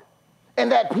flock,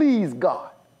 and that pleased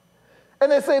God.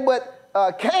 And they say, but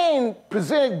Cain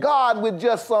presented God with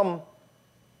just a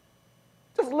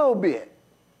little bit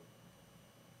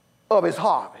of his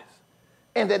harvest,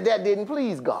 and that didn't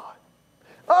please God.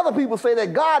 Other people say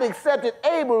that God accepted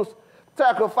Abel's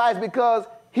sacrifice because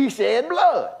he shed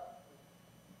blood.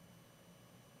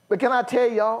 But can I tell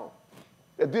y'all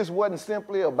that this wasn't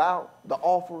simply about the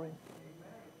offering?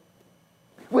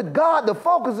 With God, the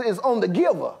focus is on the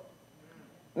giver,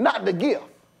 not the gift.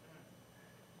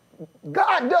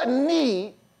 God doesn't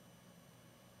need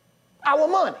our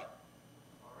money.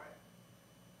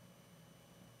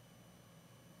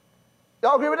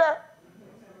 Y'all agree with that?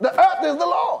 The earth is the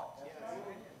Lord's,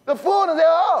 the fullness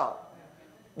thereof.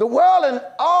 The world and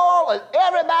all, and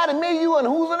everybody, me, you, and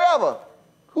whosoever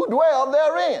who dwell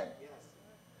therein.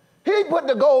 He put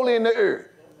the gold in the earth.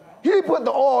 He put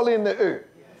the oil in the earth.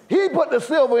 He put the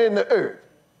silver in the earth.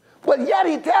 But yet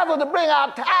he tells us to bring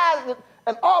our tithes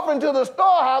and offering to the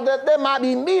storehouse that there might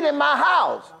be meat in my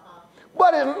house.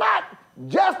 But it's not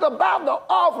just about the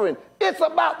offering. It's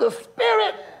about the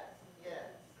spirit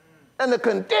and the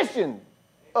condition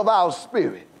of our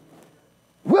spirit.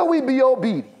 Will we be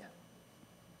obedient?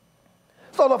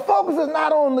 So the focus is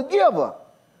not on the giver.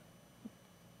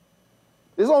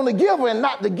 It's on the giver and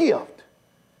not the gift.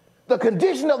 The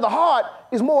condition of the heart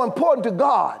is more important to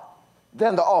God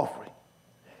than the offering.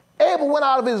 Abel went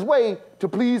out of his way to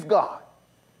please God,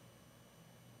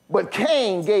 but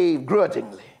Cain gave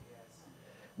grudgingly.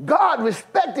 God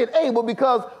respected Abel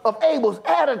because of Abel's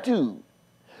attitude.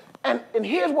 And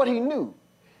here's what he knew.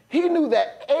 He knew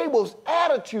that Abel's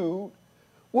attitude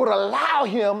would allow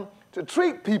him to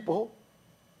treat people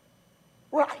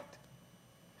right,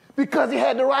 because he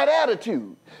had the right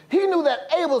attitude. He knew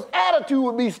that Abel's attitude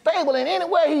would be stable, and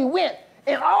anywhere he went,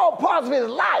 in all parts of his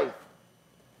life,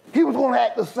 he was going to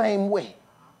act the same way.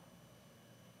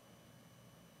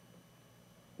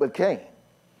 But Cain,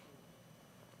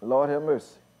 Lord have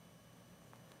mercy,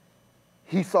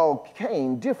 he saw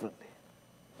Cain differently.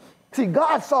 See,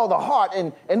 God saw the heart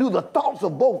and knew the thoughts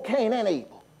of both Cain and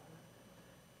Abel.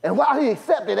 And while he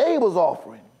accepted Abel's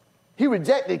offering, he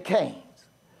rejected Cain's.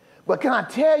 But can I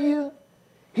tell you,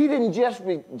 he didn't just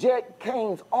reject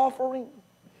Cain's offering,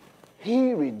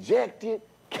 he rejected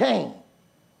Cain.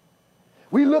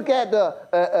 We look at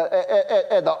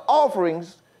the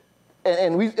offerings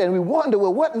and we wonder,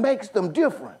 well, what makes them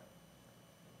different?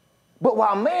 But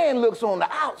while man looks on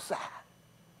the outside,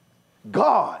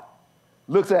 God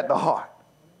looks at the heart.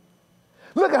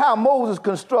 Look at how Moses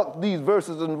constructs these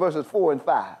verses in verses 4 and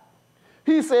 5.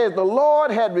 He says, the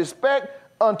Lord had respect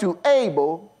unto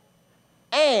Abel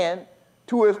and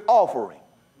to his offering.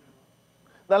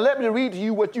 Now let me read to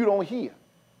you what you don't hear.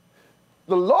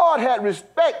 The Lord had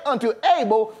respect unto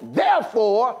Abel,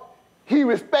 therefore he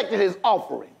respected his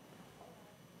offering.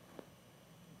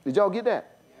 Did y'all get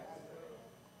that?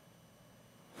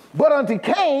 But unto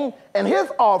Cain and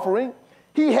his offering,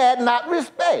 he had not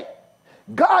respect.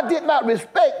 God did not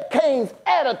respect Cain's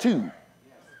attitude,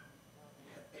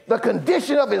 the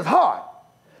condition of his heart.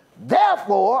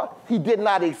 Therefore, he did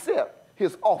not accept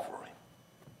his offering.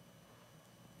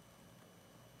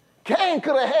 Cain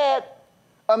could have had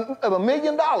 $1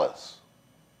 million.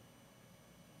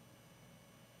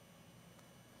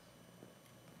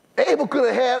 Abel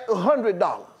could have had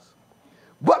 $100.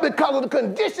 But because of the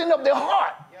condition of their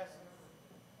heart,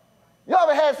 you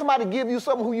ever had somebody give you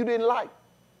something who you didn't like?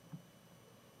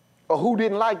 Or who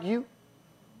didn't like you?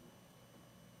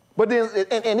 But then,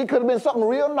 and it could have been something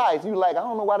real nice. You like, I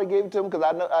don't know why they gave it to him, because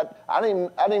I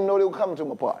didn't even know they were coming to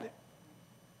my party.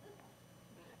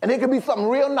 And it could be something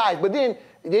real nice, but then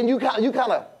you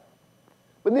kind of,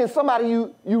 but then somebody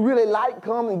you really like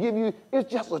come and give you, it's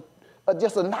just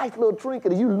a nice little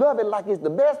trinket, and you love it like it's the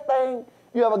best thing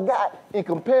you ever got in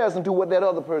comparison to what that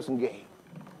other person gave.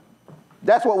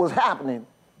 That's what was happening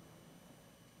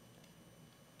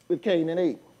with Cain and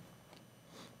Abel.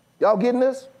 Y'all getting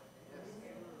this?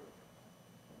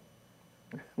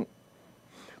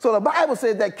 So the Bible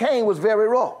says that Cain was very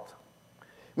wroth,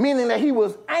 meaning that he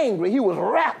was angry, he was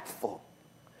wrathful,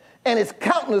 and his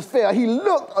countenance fell. He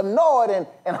looked annoyed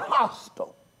and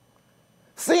hostile.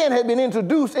 Sin had been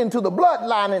introduced into the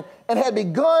bloodline and had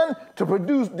begun to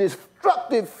produce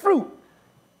destructive fruit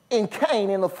in Cain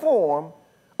in the form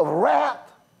of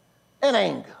wrath and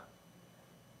anger.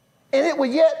 And it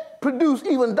would yet produce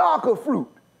even darker fruit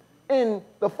in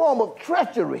the form of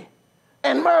treachery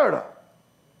and murder.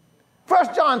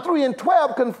 1 John 3 and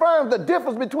 12 confirms the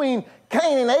difference between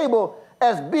Cain and Abel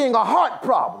as being a heart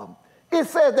problem. It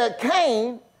says that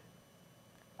Cain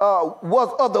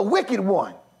was of the wicked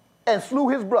one and slew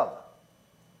his brother.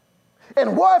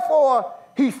 And wherefore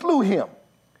he slew him?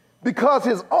 Because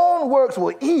his own works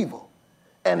were evil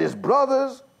and his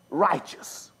brother's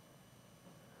righteous.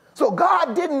 So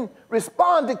God didn't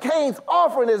respond to Cain's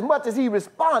offering as much as he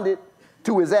responded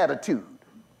to his attitude.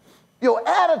 Your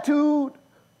attitude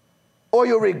or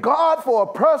your regard for a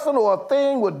person or a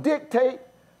thing will dictate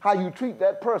how you treat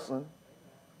that person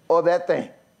or that thing.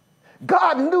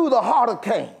 God knew the heart of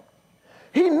Cain.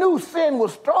 He knew sin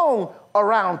was strong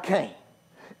around Cain,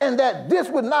 and that this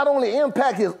would not only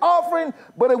impact his offering,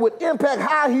 but it would impact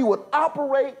how he would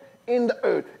operate in the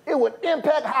earth. It would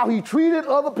impact how he treated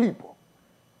other people.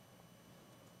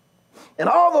 And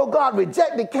although God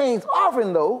rejected Cain's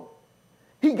offering, though,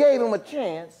 he gave him a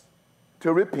chance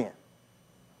to repent.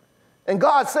 And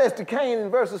God says to Cain in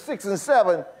verses 6 and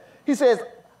 7, he says,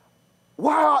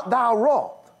 "Why art thou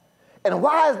wroth? And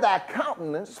why is thy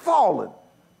countenance fallen?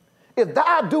 If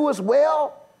thou doest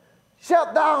well,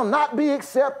 shalt thou not be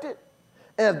accepted?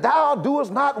 And if thou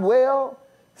doest not well,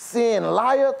 sin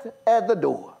lieth at the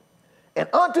door. And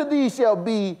unto thee shall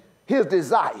be his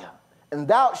desire, and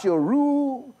thou shalt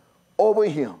rule over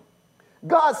him."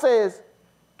 God says,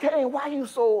 "Cain, why are you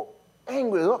so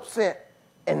angry, upset,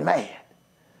 and mad?"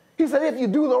 He said, if you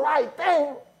do the right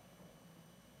thing,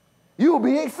 you'll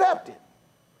be accepted.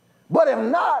 But if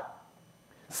not,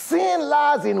 sin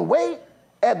lies in wait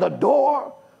at the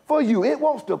door for you. It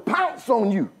wants to pounce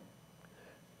on you.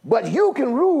 But you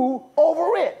can rule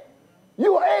over it.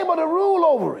 You are able to rule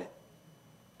over it.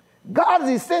 God is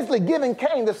essentially giving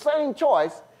Cain the same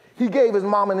choice he gave his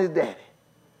mom and his daddy.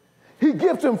 He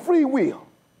gives him free will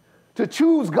to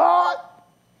choose God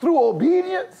through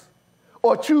obedience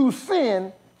or choose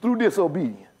sin through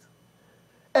disobedience.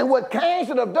 And what Cain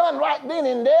should have done right then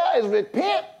and there is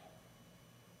repent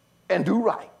and do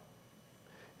right.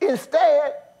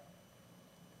 Instead,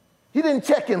 he didn't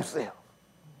check himself.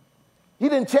 He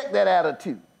didn't check that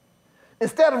attitude.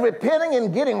 Instead of repenting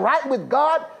and getting right with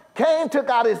God, Cain took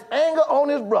out his anger on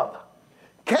his brother.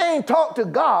 Cain talked to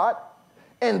God,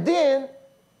 and then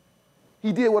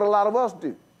he did what a lot of us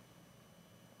do.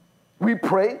 We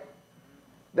pray.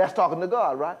 That's talking to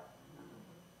God, right?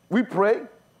 We pray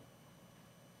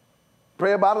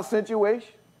about a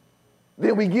situation.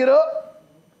 Then we get up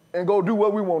and go do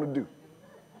what we want to do.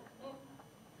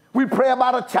 We pray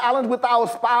about a challenge with our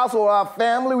spouse or our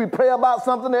family. We pray about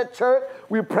something at church.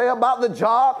 We pray about the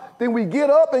job. Then we get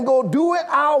up and go do it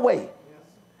our way.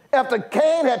 After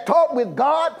Cain had talked with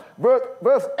God,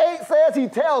 verse 8 says he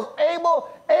tells Abel,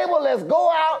 let's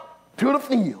go out to the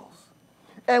fields.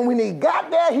 And when he got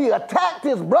there, he attacked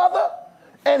his brother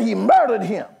and he murdered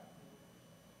him.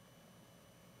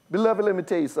 Beloved, let me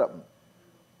tell you something.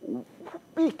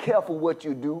 Be careful what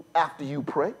you do after you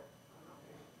pray.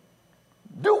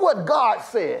 Do what God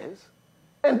says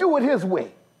and do it his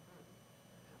way.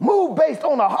 Move based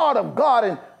on the heart of God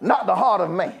and not the heart of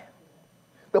man.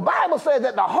 The Bible says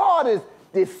that the heart is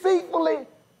deceitfully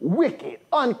wicked,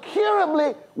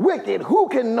 incurably wicked. Who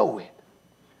can know it?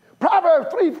 Proverbs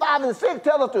 3, 5, and 6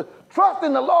 tell us to trust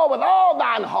in the Lord with all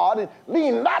thine heart and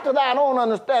lean not to thine own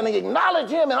understanding. Acknowledge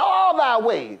him in all thy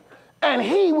ways, and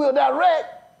he will direct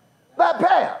thy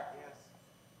path.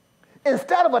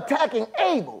 Instead of attacking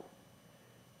Abel,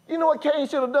 you know what Cain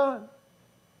should have done?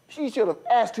 He should have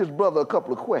asked his brother a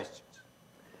couple of questions.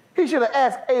 He should have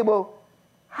asked Abel,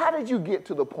 how did you get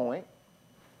to the point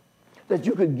that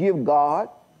you could give God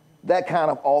that kind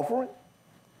of offering?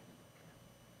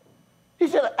 He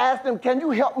should have asked him, can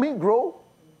you help me grow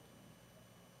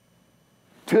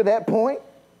to that point?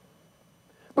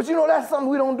 But you know, that's something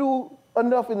we don't do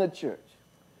enough in the church.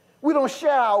 We don't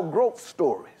share our growth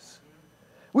stories.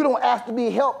 We don't ask to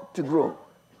be helped to grow.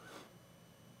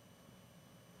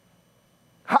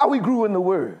 How we grew in the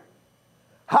Word.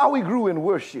 How we grew in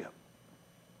worship.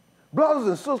 Brothers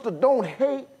and sisters, don't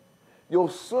hate your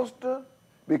sister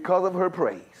because of her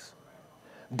praise.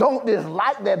 Don't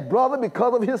dislike that brother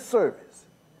because of his service.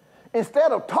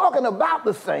 Instead of talking about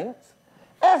the saints,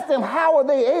 ask them how are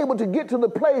they able to get to the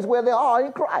place where they are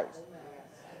in Christ.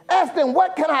 Ask them,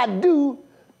 what can I do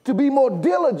to be more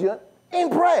diligent in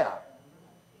prayer?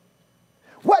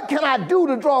 What can I do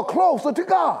to draw closer to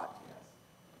God?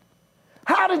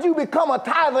 How did you become a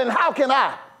tither, and how can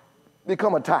I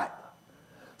become a tither?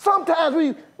 Sometimes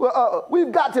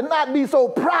we've got to not be so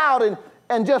proud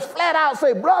and just flat out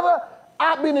say, brother,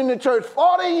 I've been in the church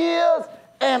 40 years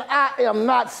and I am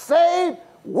not saved.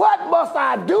 What must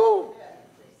I do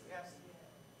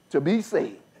to be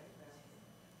saved?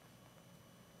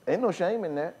 Ain't no shame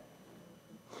in that.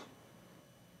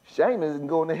 Shame is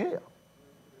going to hell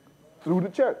through the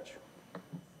church.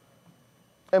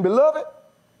 And beloved,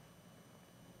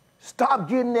 stop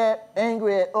getting that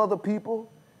angry at other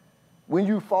people when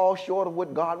you fall short of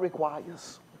what God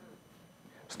requires.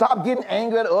 Stop getting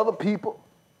angry at other people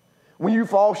when you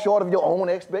fall short of your own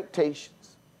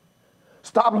expectations.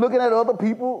 Stop looking at other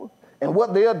people and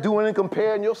what they're doing and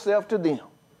comparing yourself to them.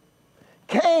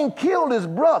 Cain killed his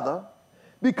brother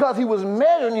because he was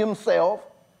measuring himself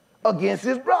against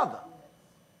his brother.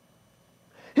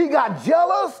 He got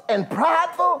jealous and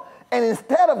prideful, and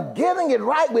instead of getting it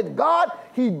right with God,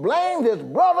 he blamed his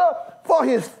brother for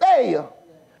his failure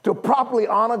to properly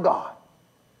honor God.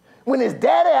 When his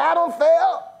daddy Adam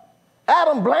fell,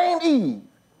 Adam blamed Eve.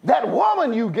 That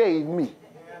woman you gave me.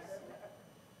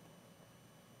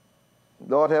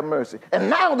 Lord have mercy. And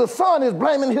now the son is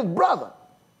blaming his brother.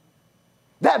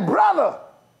 That brother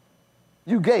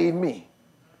you gave me.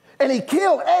 And he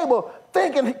killed Abel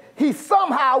thinking he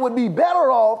somehow would be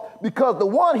better off because the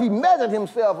one he measured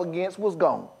himself against was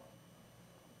gone.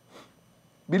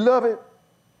 Beloved,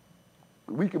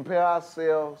 we compare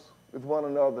ourselves with one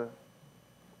another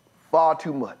far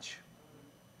too much.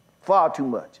 Far too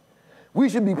much. We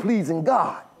should be pleasing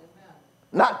God,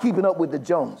 not keeping up with the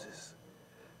Joneses.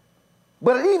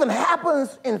 But it even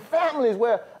happens in families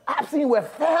where I've seen where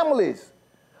families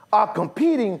are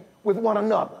competing with one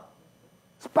another.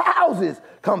 Spouses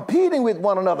competing with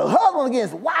one another. Husband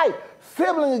against wife,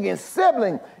 sibling against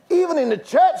sibling. Even in the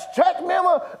church, church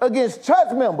member against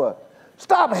church member.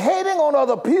 Stop hating on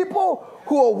other people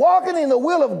who are walking in the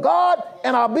will of God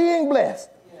and are being blessed.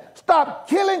 Stop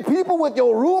killing people with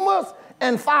your rumors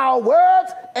and foul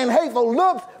words and hateful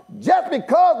looks just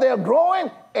because they're growing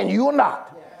and you're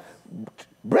not.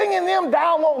 Bringing them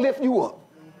down won't lift you up.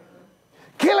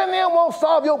 Killing them won't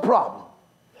solve your problem.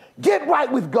 Get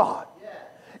right with God.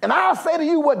 And I'll say to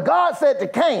you what God said to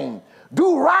Cain.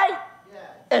 Do right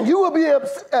and you will be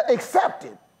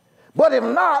accepted. But if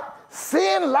not,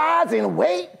 sin lies in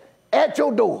wait at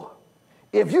your door.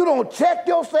 If you don't check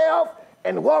yourself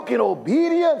and walk in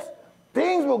obedience,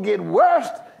 things will get worse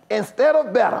instead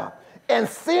of better. And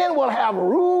sin will have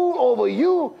rule over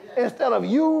you instead of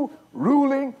you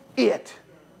ruling it.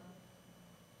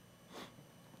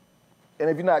 And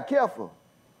if you're not careful,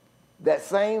 that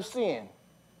same sin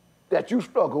that you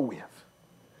struggle with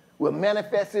will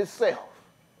manifest itself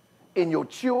in your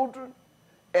children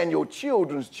and your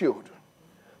children's children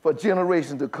for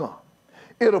generations to come.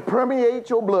 It'll permeate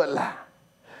your bloodline,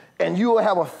 and you will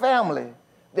have a family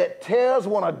that tears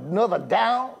one another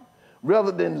down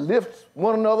rather than lifts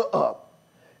one another up.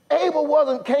 Abel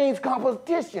wasn't Cain's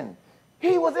competition.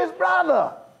 He was his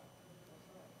brother.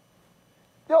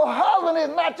 Your husband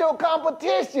is not your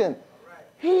competition.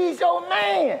 He's your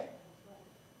man.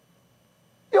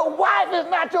 Your wife is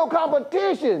not your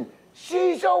competition.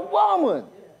 She's your woman.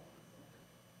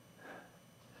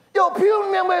 Your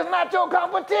pew member is not your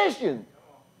competition.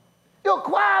 Your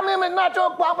choir member is not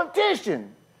your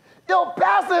competition. Your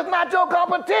pastor is not your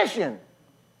competition.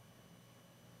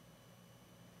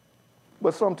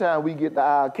 But sometimes we get the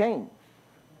eye of Cain.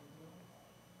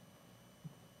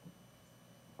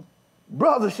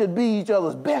 Brothers should be each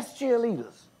other's best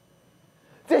cheerleaders.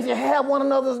 They should have one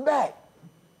another's back.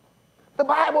 The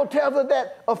Bible tells us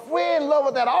that a friend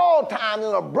loveth at all times,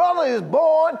 and a brother is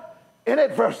born in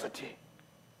adversity.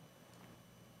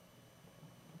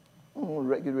 I'm going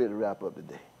to get ready to wrap up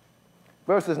today.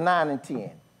 Verses 9 and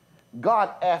 10.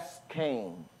 God asked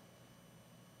Cain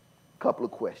a couple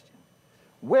of questions.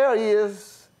 Where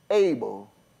is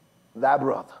Abel, thy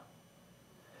brother?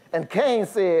 And Cain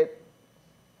said,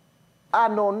 I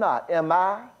know not. Am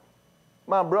I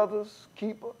my brother's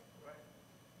keeper?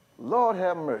 Lord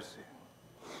have mercy.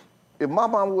 If my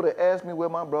mom would have asked me where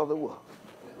my brother was,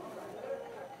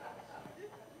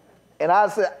 and I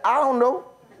said, I don't know.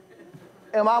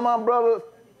 Am I my brother?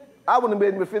 I wouldn't have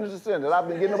been able to finish the sentence. I've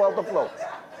been getting up off the floor.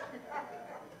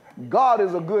 God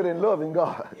is a good and loving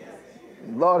God.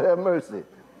 Lord have mercy.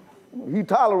 He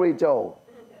tolerates y'all.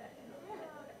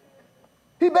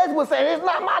 He basically was saying, it's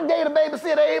not my day to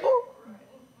babysit Abel.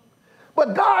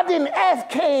 But God didn't ask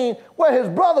Cain where his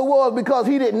brother was because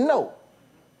he didn't know.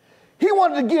 He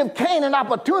wanted to give Cain an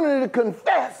opportunity to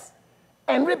confess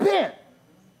and repent.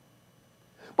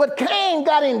 But Cain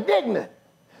got indignant.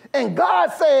 And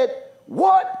God said,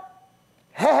 what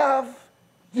have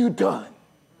you done?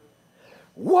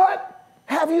 What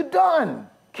have you done,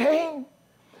 Cain?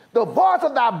 The voice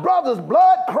of thy brother's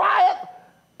blood crieth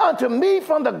unto me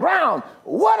from the ground.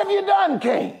 What have you done,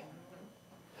 Cain?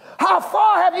 How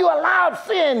far have you allowed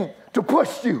sin to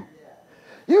push you?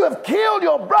 You have killed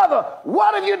your brother.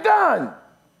 What have you done?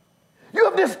 You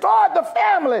have destroyed the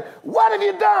family. What have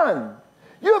you done?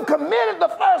 You have committed the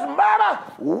first murder.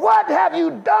 What have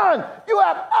you done? You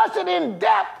have ushered in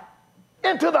death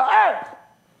into the earth.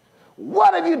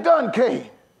 What have you done, Cain?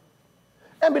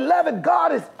 And beloved,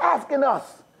 God is asking us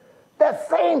that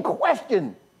same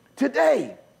question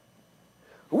today.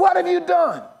 What have you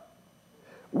done?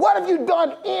 What have you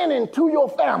done in and to your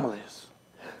families?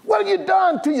 What have you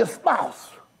done to your spouse?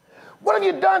 What have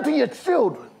you done to your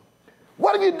children?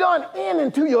 What have you done in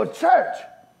and to your church?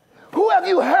 Who have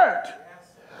you hurt?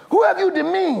 Who have you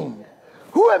demeaned?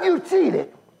 Who have you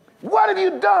cheated? What have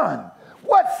you done?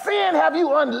 What sin have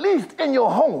you unleashed in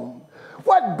your home?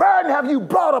 What burden have you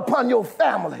brought upon your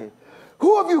family?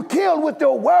 Who have you killed with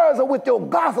your words or with your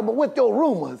gossip or with your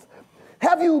rumors?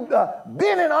 Have you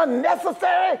been in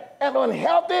unnecessary and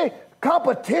unhealthy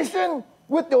competition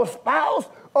with your spouse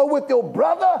or with your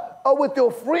brother or with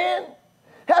your friend?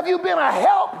 Have you been a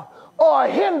help or a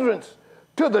hindrance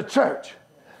to the church?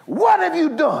 What have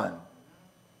you done?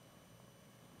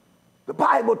 The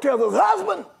Bible tells us,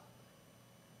 husband,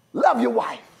 love your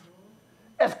wife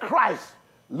as Christ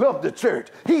loved the church.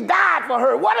 He died for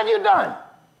her. What have you done?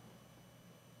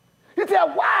 He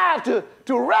tells wives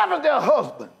to reverence their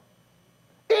husband,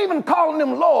 even calling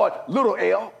them Lord, little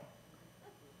L,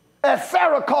 as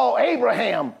Sarah called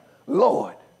Abraham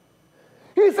Lord.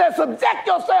 He said, subject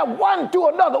yourself one to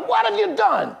another. What have you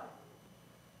done?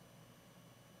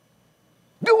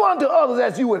 Do unto others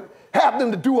as you would have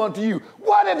them to do unto you.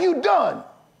 What have you done?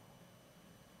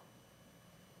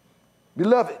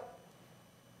 Beloved,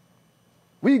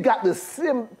 we got this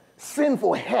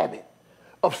sinful habit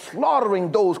of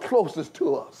slaughtering those closest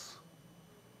to us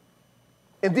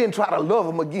and then try to love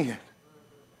them again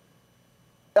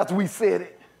after we said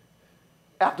it,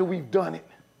 after we've done it,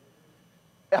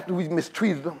 after we've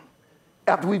mistreated them,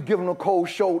 after we've given them a cold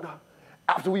shoulder,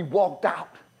 after we've walked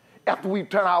out, after we've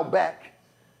turned our back.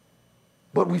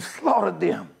 But we slaughtered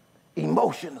them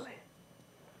emotionally,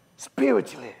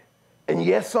 spiritually, and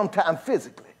yes, sometimes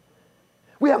physically.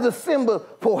 We have the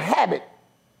sinful habit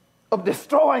of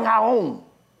destroying our own.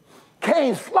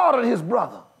 Cain slaughtered his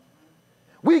brother.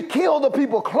 We killed the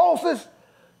people closest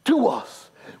to us.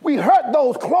 We hurt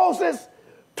those closest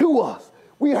to us.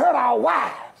 We hurt our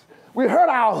wives. We hurt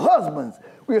our husbands.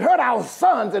 We hurt our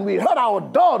sons, and we hurt our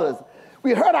daughters.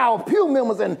 We hurt our pew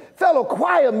members and fellow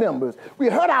choir members. We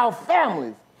hurt our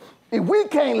families. If we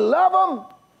can't love them,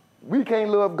 we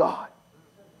can't love God.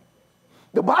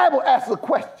 The Bible asks a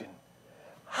question.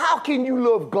 How can you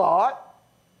love God,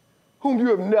 whom you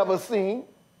have never seen,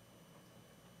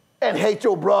 and hate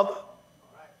your brother,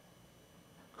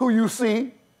 who you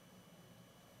see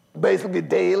basically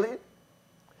daily?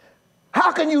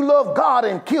 How can you love God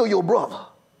and kill your brother?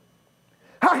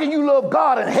 How can you love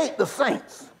God and hate the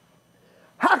saints?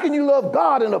 How can you love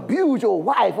God and abuse your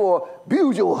wife or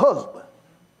abuse your husband?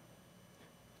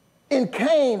 In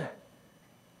Cain,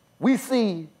 we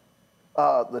see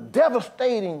the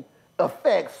devastating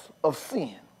effects of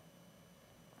sin.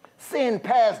 Sin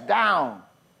passed down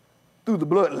through the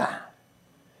bloodline.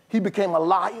 He became a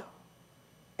liar,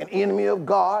 an enemy of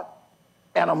God,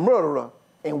 and a murderer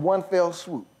in one fell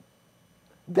swoop.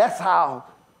 That's how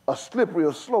a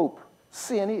slippery slope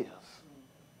sin is.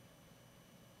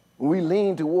 When we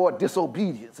lean toward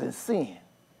disobedience and sin.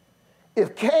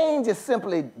 If Cain just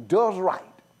simply does right,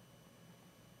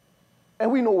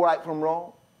 and we know right from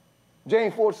wrong.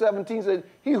 James 4:17 says,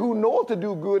 he who knoweth to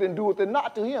do good and doeth it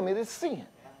not, to him it is sin.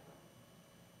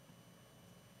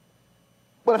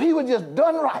 But if he was just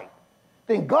done right,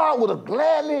 then God would have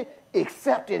gladly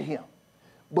accepted him.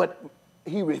 But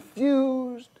he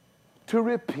refused to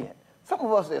repent. Some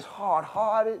of us is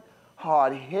hard-hearted,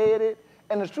 hard-headed,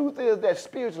 and the truth is they're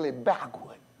spiritually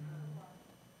backward.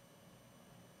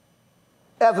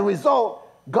 As a result,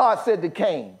 God said to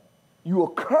Cain, you are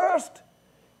cursed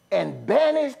and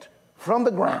banished from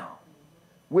the ground,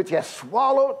 which has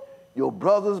swallowed your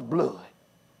brother's blood.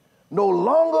 No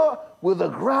longer will the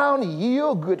ground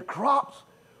yield good crops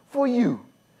for you,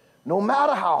 no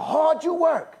matter how hard you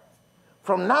work.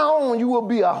 From now on, you will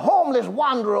be a homeless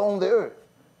wanderer on the earth.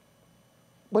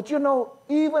 But you know,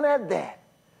 even at that,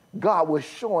 God was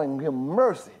showing him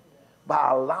mercy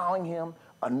by allowing him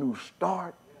a new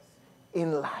start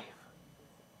in life.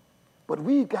 But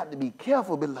we've got to be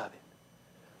careful, beloved,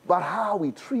 about how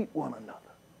we treat one another.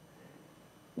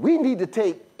 We need to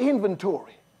take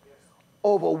inventory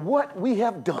over what we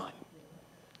have done.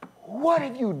 What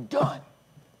have you done?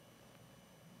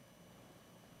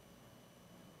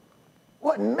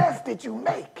 What mess did you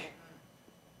make?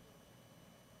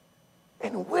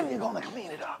 And when are you going to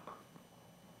clean it up?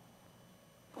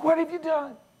 What have you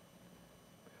done?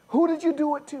 Who did you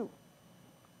do it to?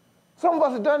 Some of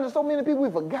us have done it to so many people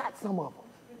we forgot some of them.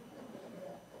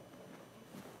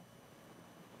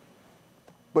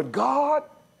 But God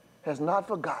has not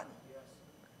forgotten.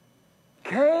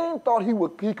 Cain thought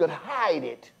he could hide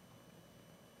it.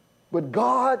 But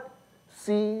God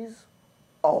sees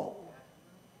all.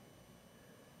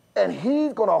 And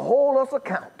he's going to hold us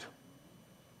account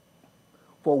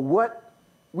for what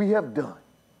we have done.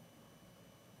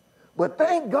 But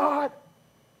thank God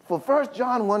for 1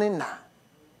 John 1 and 9.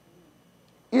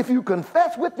 If you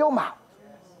confess with your mouth,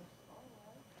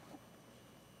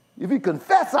 if you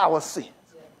confess our sins,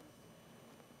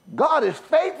 God is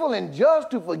faithful and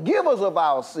just to forgive us of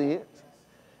our sins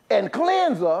and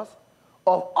cleanse us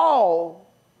of all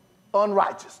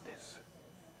unrighteousness.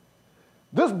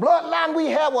 This bloodline we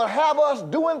have will have us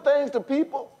doing things to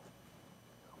people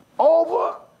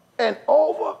over and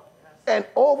over and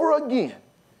over again.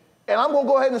 And I'm going to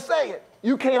go ahead and say it.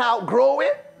 You can't outgrow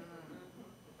it.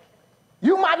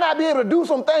 You might not be able to do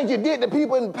some things you did to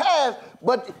people in the past,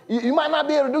 but you might not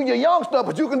be able to do your young stuff,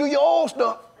 but you can do your old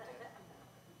stuff.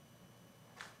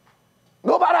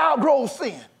 Nobody outgrows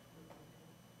sin.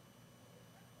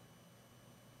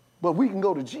 But we can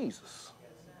go to Jesus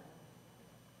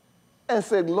and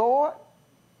say, Lord,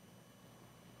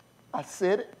 I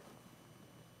said it.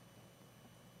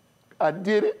 I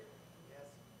did it.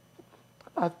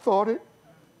 I thought it.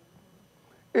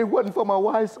 It wasn't for my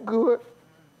wife's good.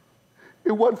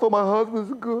 It wasn't for my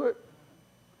husband's good.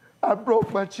 I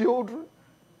broke my children.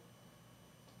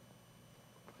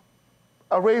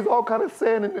 I raised all kind of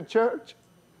sand in the church.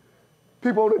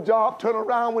 People on the job turn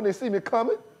around when they see me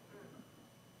coming.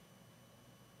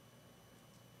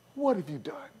 What have you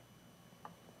done?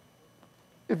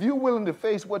 If you're willing to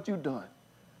face what you've done,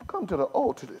 come to the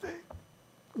altar today.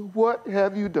 What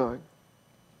have you done?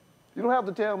 You don't have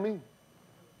to tell me.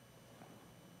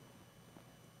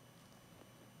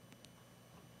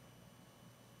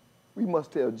 We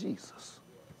must tell Jesus.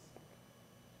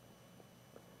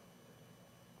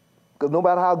 Because no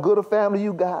matter how good a family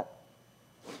you got,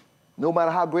 no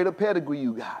matter how great a pedigree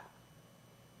you got,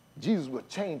 Jesus will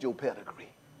change your pedigree.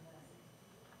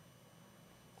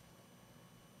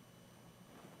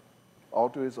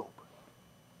 Altar is open.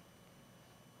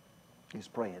 It's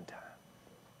praying time.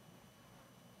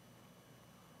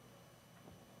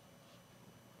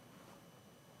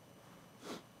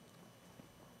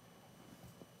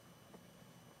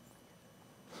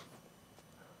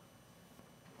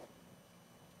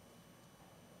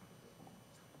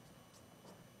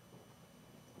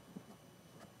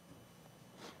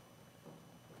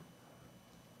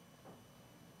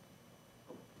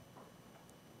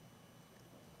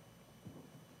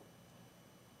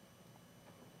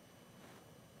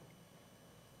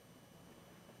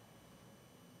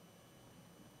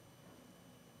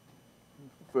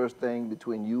 First thing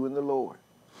between you and the Lord.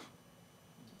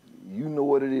 You know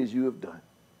what it is you have done.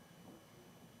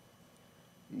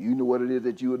 You know what it is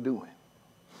that you are doing.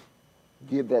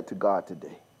 Give that to God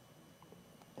today.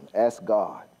 And ask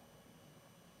God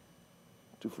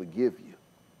to forgive you,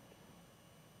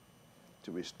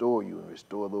 to restore you and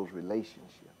restore those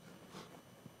relationships,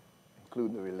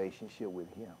 including the relationship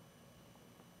with Him.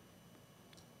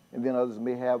 And then others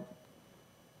may have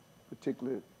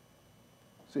particular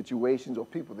situations or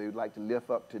people they would like to lift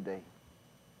up today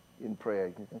in prayer.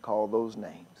 You can call those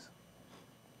names.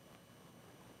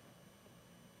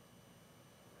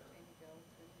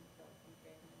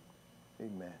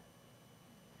 Amen.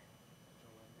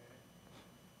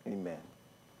 Amen.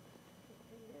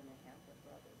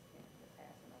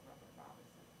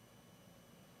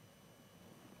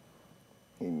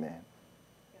 Amen.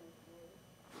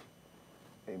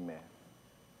 Amen.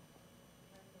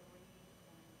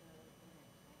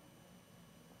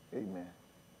 Amen.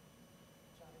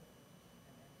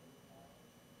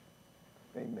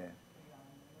 Amen.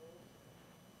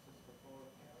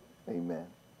 Amen.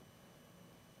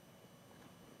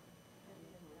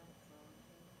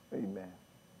 Amen.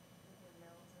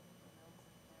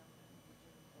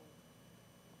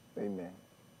 Amen.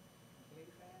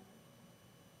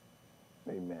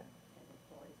 Amen.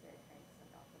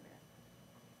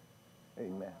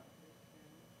 Amen.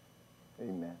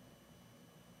 Amen.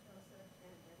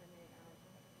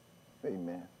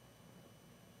 Amen.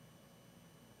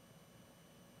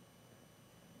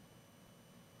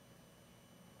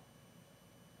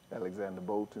 Alexander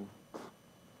Bolton.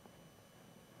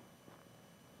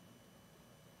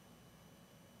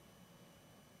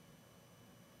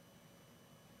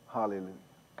 Hallelujah.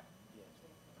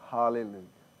 Hallelujah.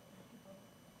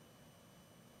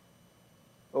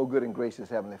 Oh, good and gracious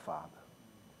Heavenly Father,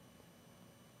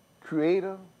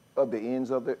 Creator of the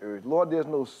ends of the earth. Lord, there's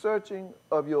no searching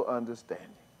of your understanding.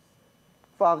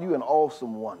 Father, you're an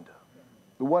awesome wonder,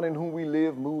 the one in whom we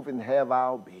live, move, and have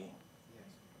our being.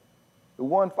 The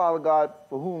one, Father God,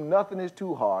 for whom nothing is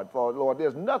too hard. For Lord,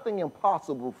 there's nothing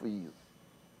impossible for you.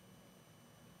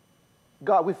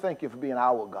 God, we thank you for being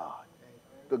our God,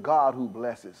 the God who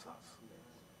blesses us.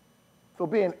 For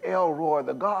being El Roy,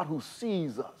 the God who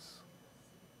sees us.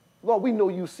 Lord, we know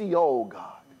you see all,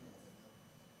 God.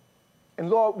 And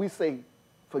Lord, we say,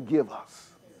 forgive us.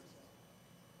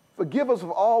 Forgive us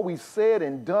of all we said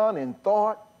and done and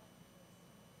thought.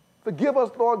 Forgive us,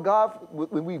 Lord God,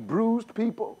 when we bruised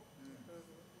people,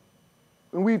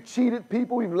 when we've cheated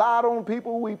people, we've lied on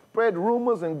people, we've spread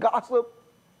rumors and gossip,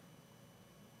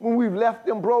 when we've left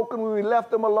them broken, when we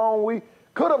left them alone, we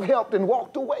could have helped and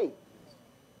walked away.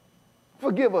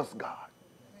 Forgive us, God.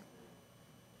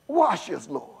 Wash us,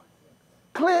 Lord.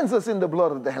 Cleanse us in the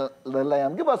blood of the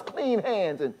Lamb. Give us clean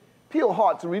hands and pure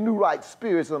hearts and renew right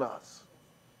spirits in us.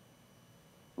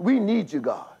 We need you,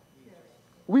 God.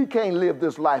 We can't live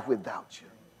this life without you.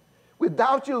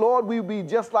 Without you, Lord, we'll be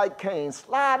just like Cain,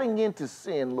 sliding into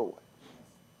sin, Lord,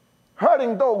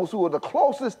 hurting those who are the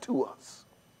closest to us.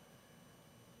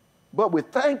 But we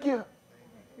thank you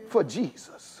for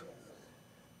Jesus.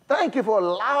 Thank you for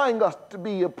allowing us to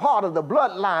be a part of the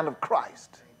bloodline of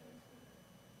Christ.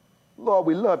 Lord,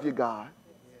 we love you, God.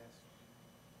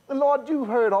 And Lord, you've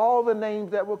heard all the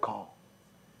names that were called.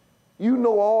 You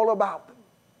know all about them.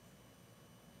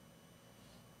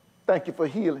 Thank you for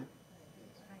healing.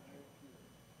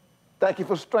 Thank you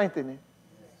for strengthening.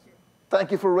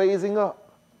 Thank you for raising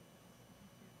up.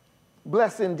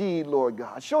 Bless indeed, Lord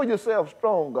God. Show yourself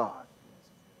strong, God.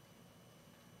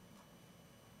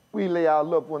 We lay our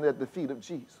loved one at the feet of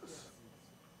Jesus.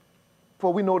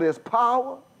 For we know there's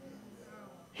power,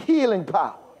 healing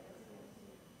power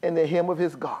in the hem of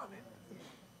his garment.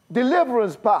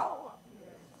 Deliverance power,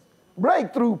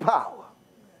 breakthrough power.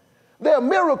 There are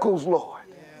miracles, Lord.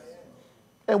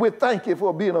 And we thank you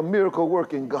for being a miracle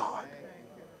working God.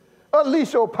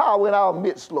 Unleash your power in our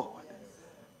midst, Lord.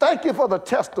 Thank you for the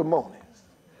testimonies.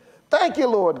 Thank you,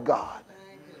 Lord God.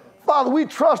 Father, we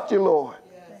trust you, Lord.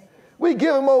 We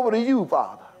give them over to you,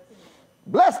 Father.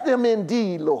 Bless them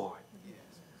indeed, Lord.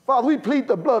 Father, we plead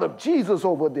the blood of Jesus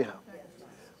over them.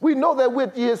 We know that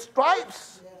with his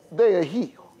stripes, they are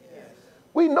healed.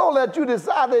 We know that you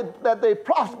decided that they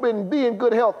prosper and be in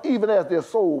good health even as their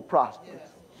soul prospers.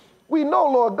 We know,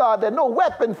 Lord God, that no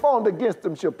weapon formed against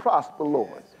them shall prosper,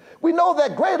 Lord. We know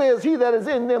that greater is he that is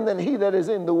in them than he that is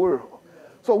in the world.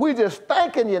 So we just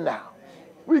thanking you now.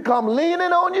 We come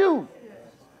leaning on you.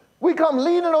 We come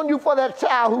leaning on you for that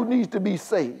child who needs to be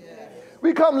saved.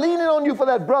 We come leaning on you for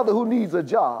that brother who needs a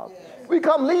job. We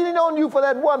come leaning on you for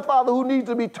that one father who needs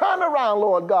to be turned around,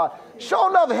 Lord God. Show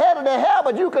enough headed to hell,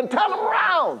 but you can turn them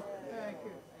around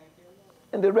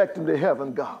and direct them to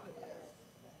heaven, God.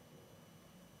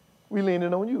 We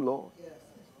leaning on you, Lord.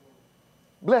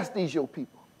 Bless these your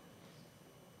people.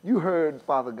 You heard,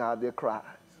 Father God, their cries.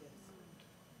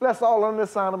 Bless all under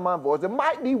the sound of my voice. There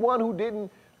might be one who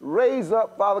didn't raise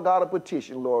up, Father God, a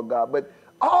petition, Lord God, but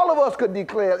all of us could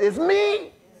declare, it's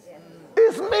me.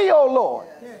 It's me, oh Lord.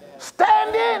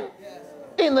 Standing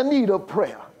in the need of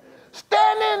prayer.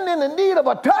 Standing in the need of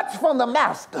a touch from the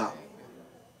Master.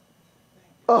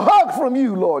 A hug from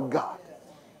you, Lord God.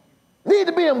 Need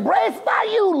to be embraced by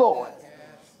you, Lord.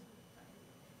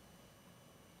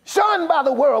 Shunned by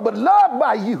the world, but loved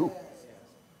by you.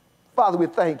 Father, we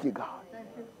thank you, God.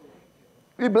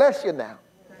 We bless you now.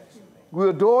 We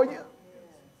adore you.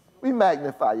 We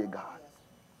magnify you, God.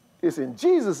 It's in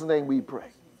Jesus' name we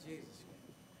pray.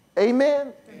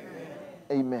 Amen.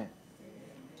 Amen.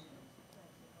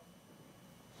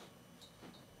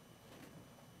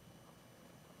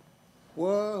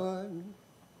 What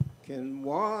can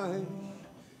wash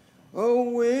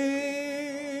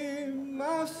away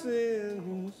my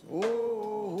sins?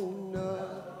 Oh,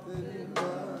 nothing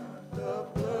but the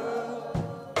blood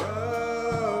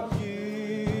of Jesus.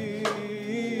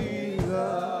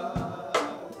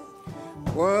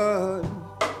 What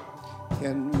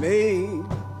can make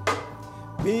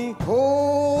me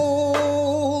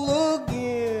whole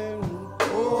again?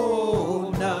 Oh,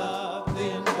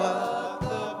 nothing but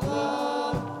the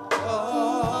blood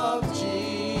of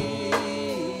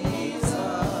Jesus.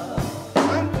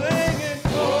 I'm singing,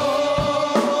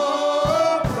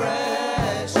 oh,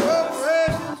 precious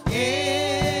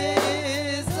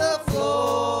is the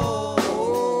flow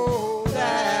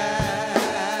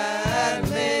that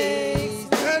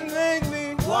makes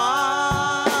me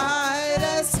white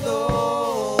as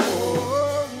snow.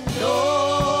 No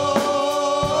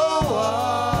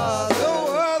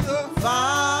other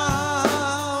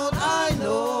found I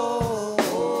know.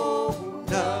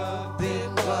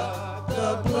 Nothing but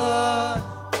the blood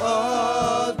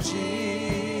of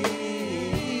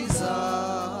Jesus.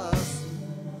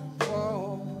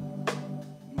 Oh,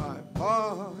 my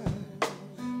pardon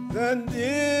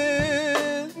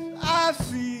did I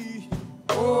see.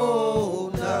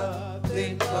 Oh,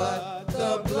 nothing but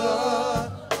the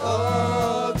blood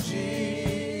of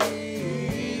Jesus.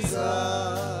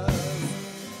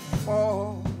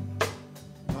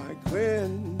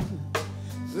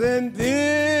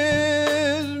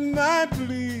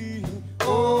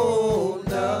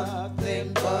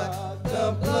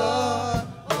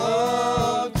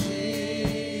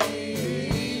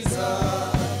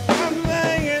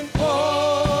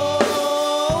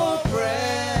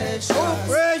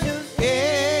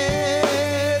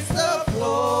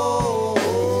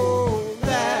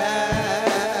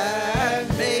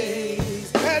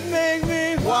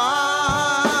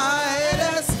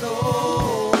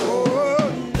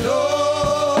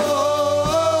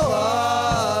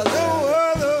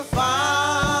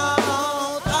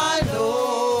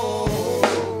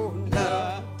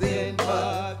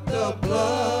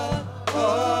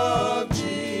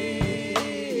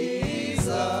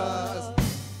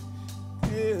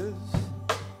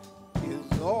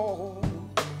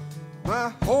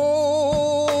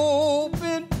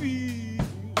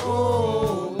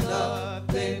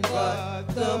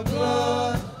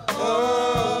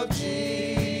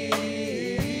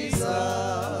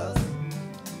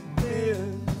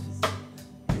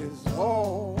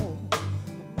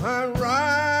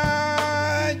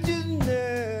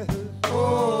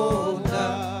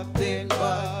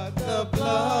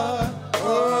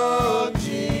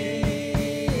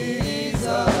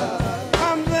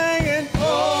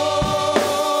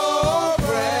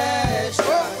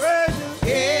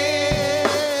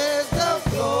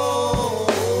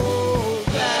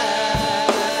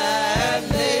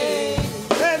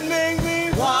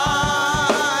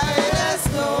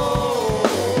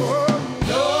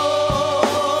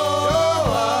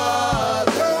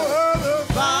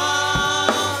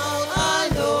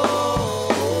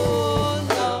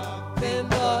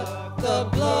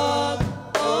 blood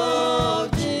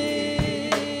of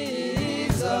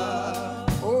Jesus.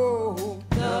 Oh,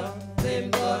 nothing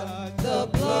but the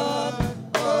blood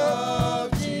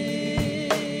of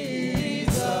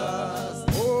Jesus.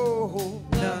 Oh,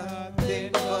 nothing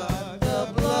but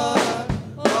the blood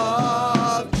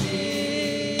of Jesus.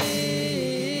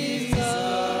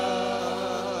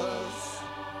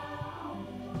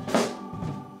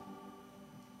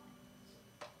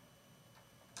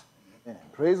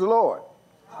 Praise the Lord.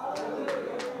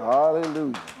 Hallelujah.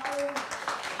 Hallelujah.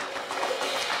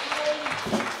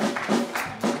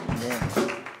 Amen.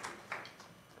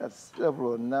 Got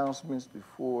several announcements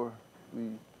before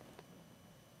we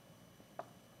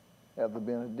have the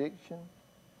benediction.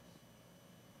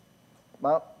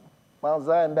 Mount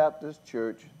Zion Baptist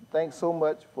Church, thanks so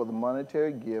much for the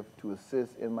monetary gift to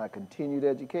assist in my continued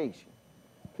education.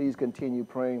 Please continue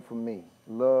praying for me.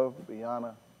 Love,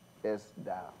 Brianna S.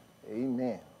 Dow.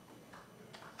 Amen.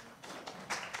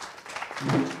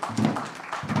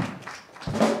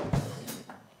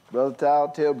 Brother Tao,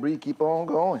 tell Bree, keep on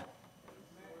going.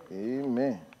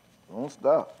 Amen. Don't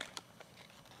stop.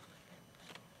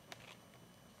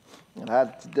 And I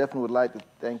definitely would like to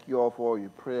thank you all for all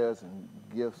your prayers and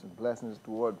gifts and blessings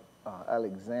toward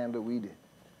Alexander. We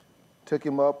took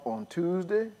him up on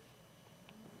Tuesday.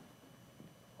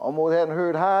 Almost hadn't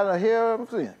heard high in the hair ever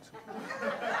since.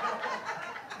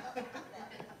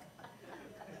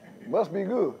 Must be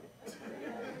good.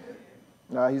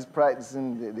 Now he's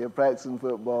practicing, they're practicing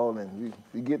football, and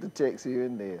we get the checks here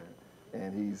and there,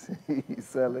 and he's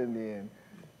settling in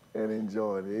and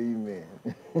enjoying it. Amen.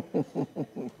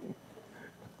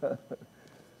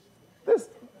 This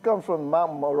comes from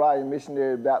Mount Moriah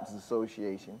Missionary Baptist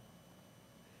Association.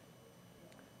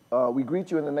 We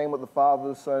greet you in the name of the Father,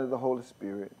 the Son, and the Holy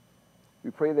Spirit.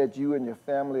 We pray that you and your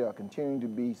family are continuing to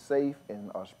be safe and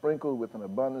are sprinkled with an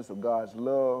abundance of God's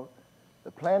love. The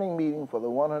planning meeting for the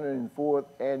 104th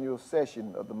annual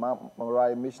session of the Mount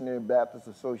Moriah Missionary Baptist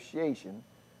Association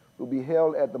will be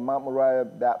held at the Mount Moriah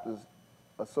Baptist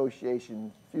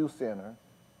Association Few Center.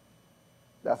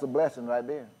 That's a blessing right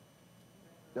there.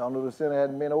 Y'all know the center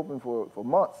hadn't been open for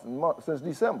months and months, since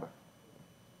December.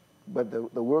 But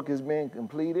the work is being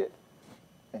completed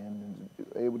and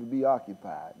able to be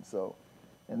occupied. So,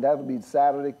 and that will be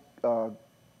Saturday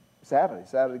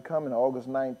coming, August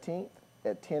 19th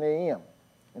at 10 a.m.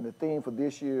 And the theme for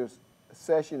this year's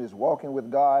session is Walking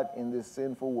with God in This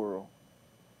Sinful World.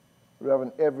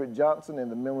 Reverend Everett Johnson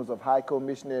and the members of Hico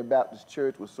Missionary Baptist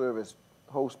Church will serve as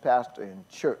host pastor in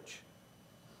church.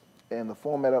 And the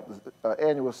format of the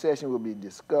annual session will be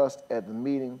discussed at the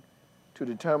meeting to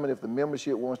determine if the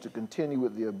membership wants to continue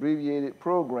with the abbreviated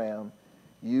program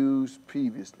used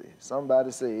previously.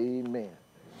 Somebody say amen.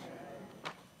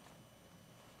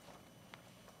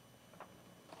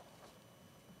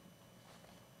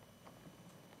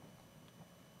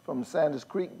 From Sanders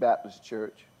Creek Baptist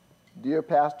Church, dear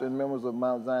pastor and members of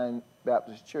Mount Zion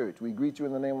Baptist Church, we greet you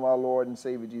in the name of our Lord and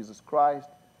Savior Jesus Christ.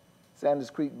 Sanders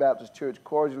Creek Baptist Church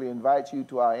cordially invites you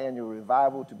to our annual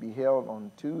revival to be held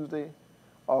on Tuesday,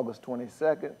 August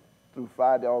 22nd through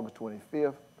Friday, August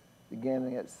 25th,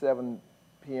 beginning at 7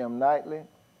 p.m. nightly.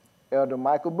 Elder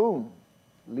Michael Boone,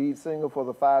 lead singer for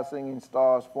the Five Singing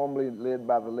Stars, formerly led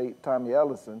by the late Tommy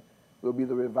Ellison, will be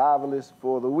the revivalist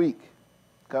for the week.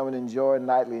 Come and enjoy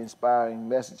nightly inspiring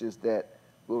messages that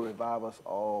will revive us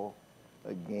all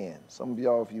again. Some of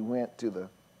y'all, if you went to the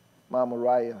Mount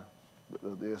Moriah,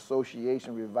 the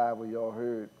association revival, y'all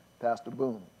heard Pastor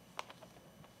Boone.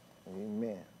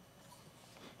 Amen.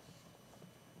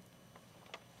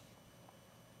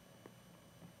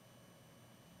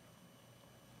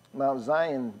 Mount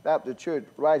Zion Baptist Church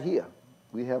right here,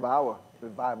 we have our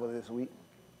revival this week.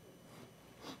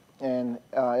 And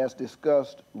as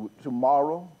discussed,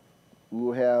 tomorrow we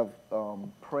will have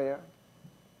prayer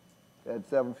at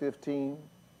 7:15.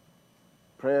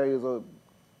 Prayer is a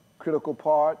critical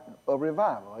part of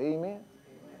revival. Amen?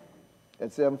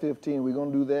 At 7:15, we're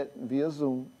going to do that via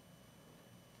Zoom.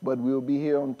 But we'll be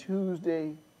here on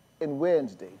Tuesday and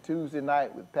Wednesday. Tuesday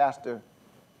night with Pastor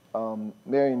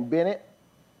Marion Bennett.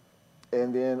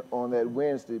 And then on that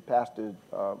Wednesday, Pastor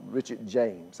Richard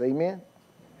James. Amen?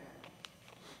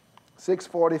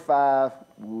 6:45,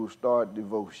 we'll start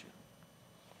devotion.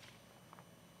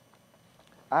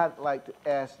 I'd like to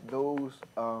ask those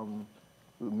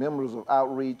members of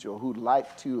outreach or who'd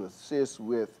like to assist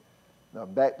with the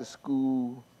back to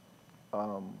school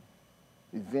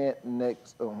event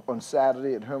next on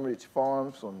Saturday at Hermitage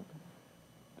Farms from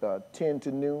 10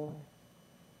 to noon.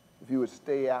 If you would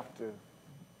stay after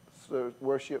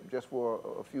worship just for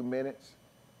a few minutes,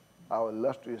 our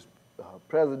illustrious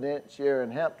President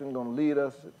Sharon Hampton going to lead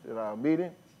us at our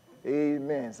meeting.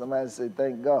 Amen. Somebody say,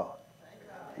 thank God.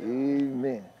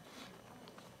 Amen.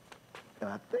 And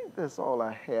I think that's all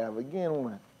I have. Again, I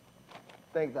want to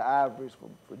thank the Ivories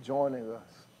for joining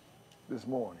us this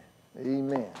morning.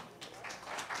 Amen.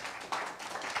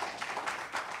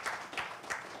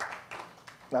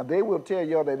 Now, they will tell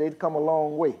y'all that they've come a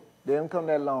long way. They don't come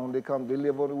that long. They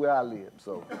live over where I live,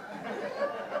 so.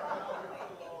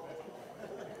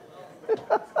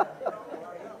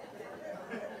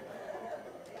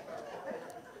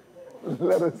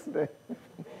 Let us stand.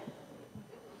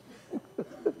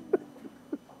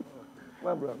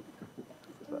 My brother.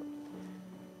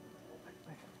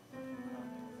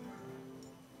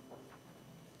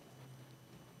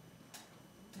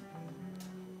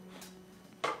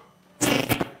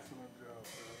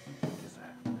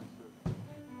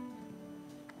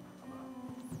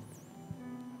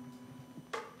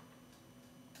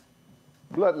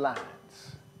 Bloodlines.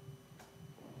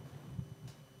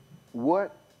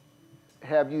 What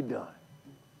have you done?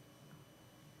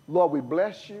 Lord, we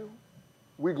bless you.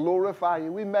 We glorify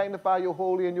you. We magnify your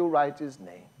holy and your righteous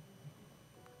name.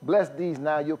 Bless these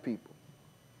now, your people.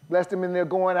 Bless them in their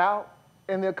going out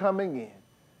and their coming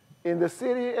in the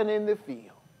city and in the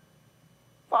field.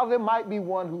 Father, there might be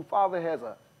one who, Father, has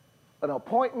an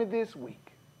appointment this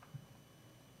week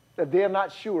that they're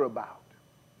not sure about.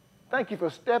 Thank you for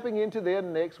stepping into their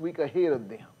next week ahead of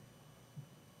them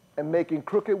and making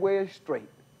crooked ways straight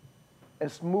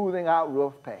and smoothing out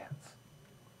rough paths.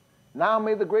 Now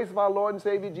may the grace of our Lord and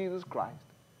Savior Jesus Christ,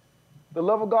 the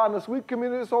love of God and the sweet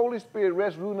communion of His Holy Spirit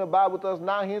rest, rule, and abide with us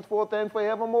now, henceforth, and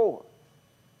forevermore.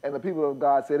 And the people of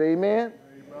God said, amen.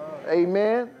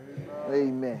 Amen. Amen.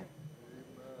 Amen.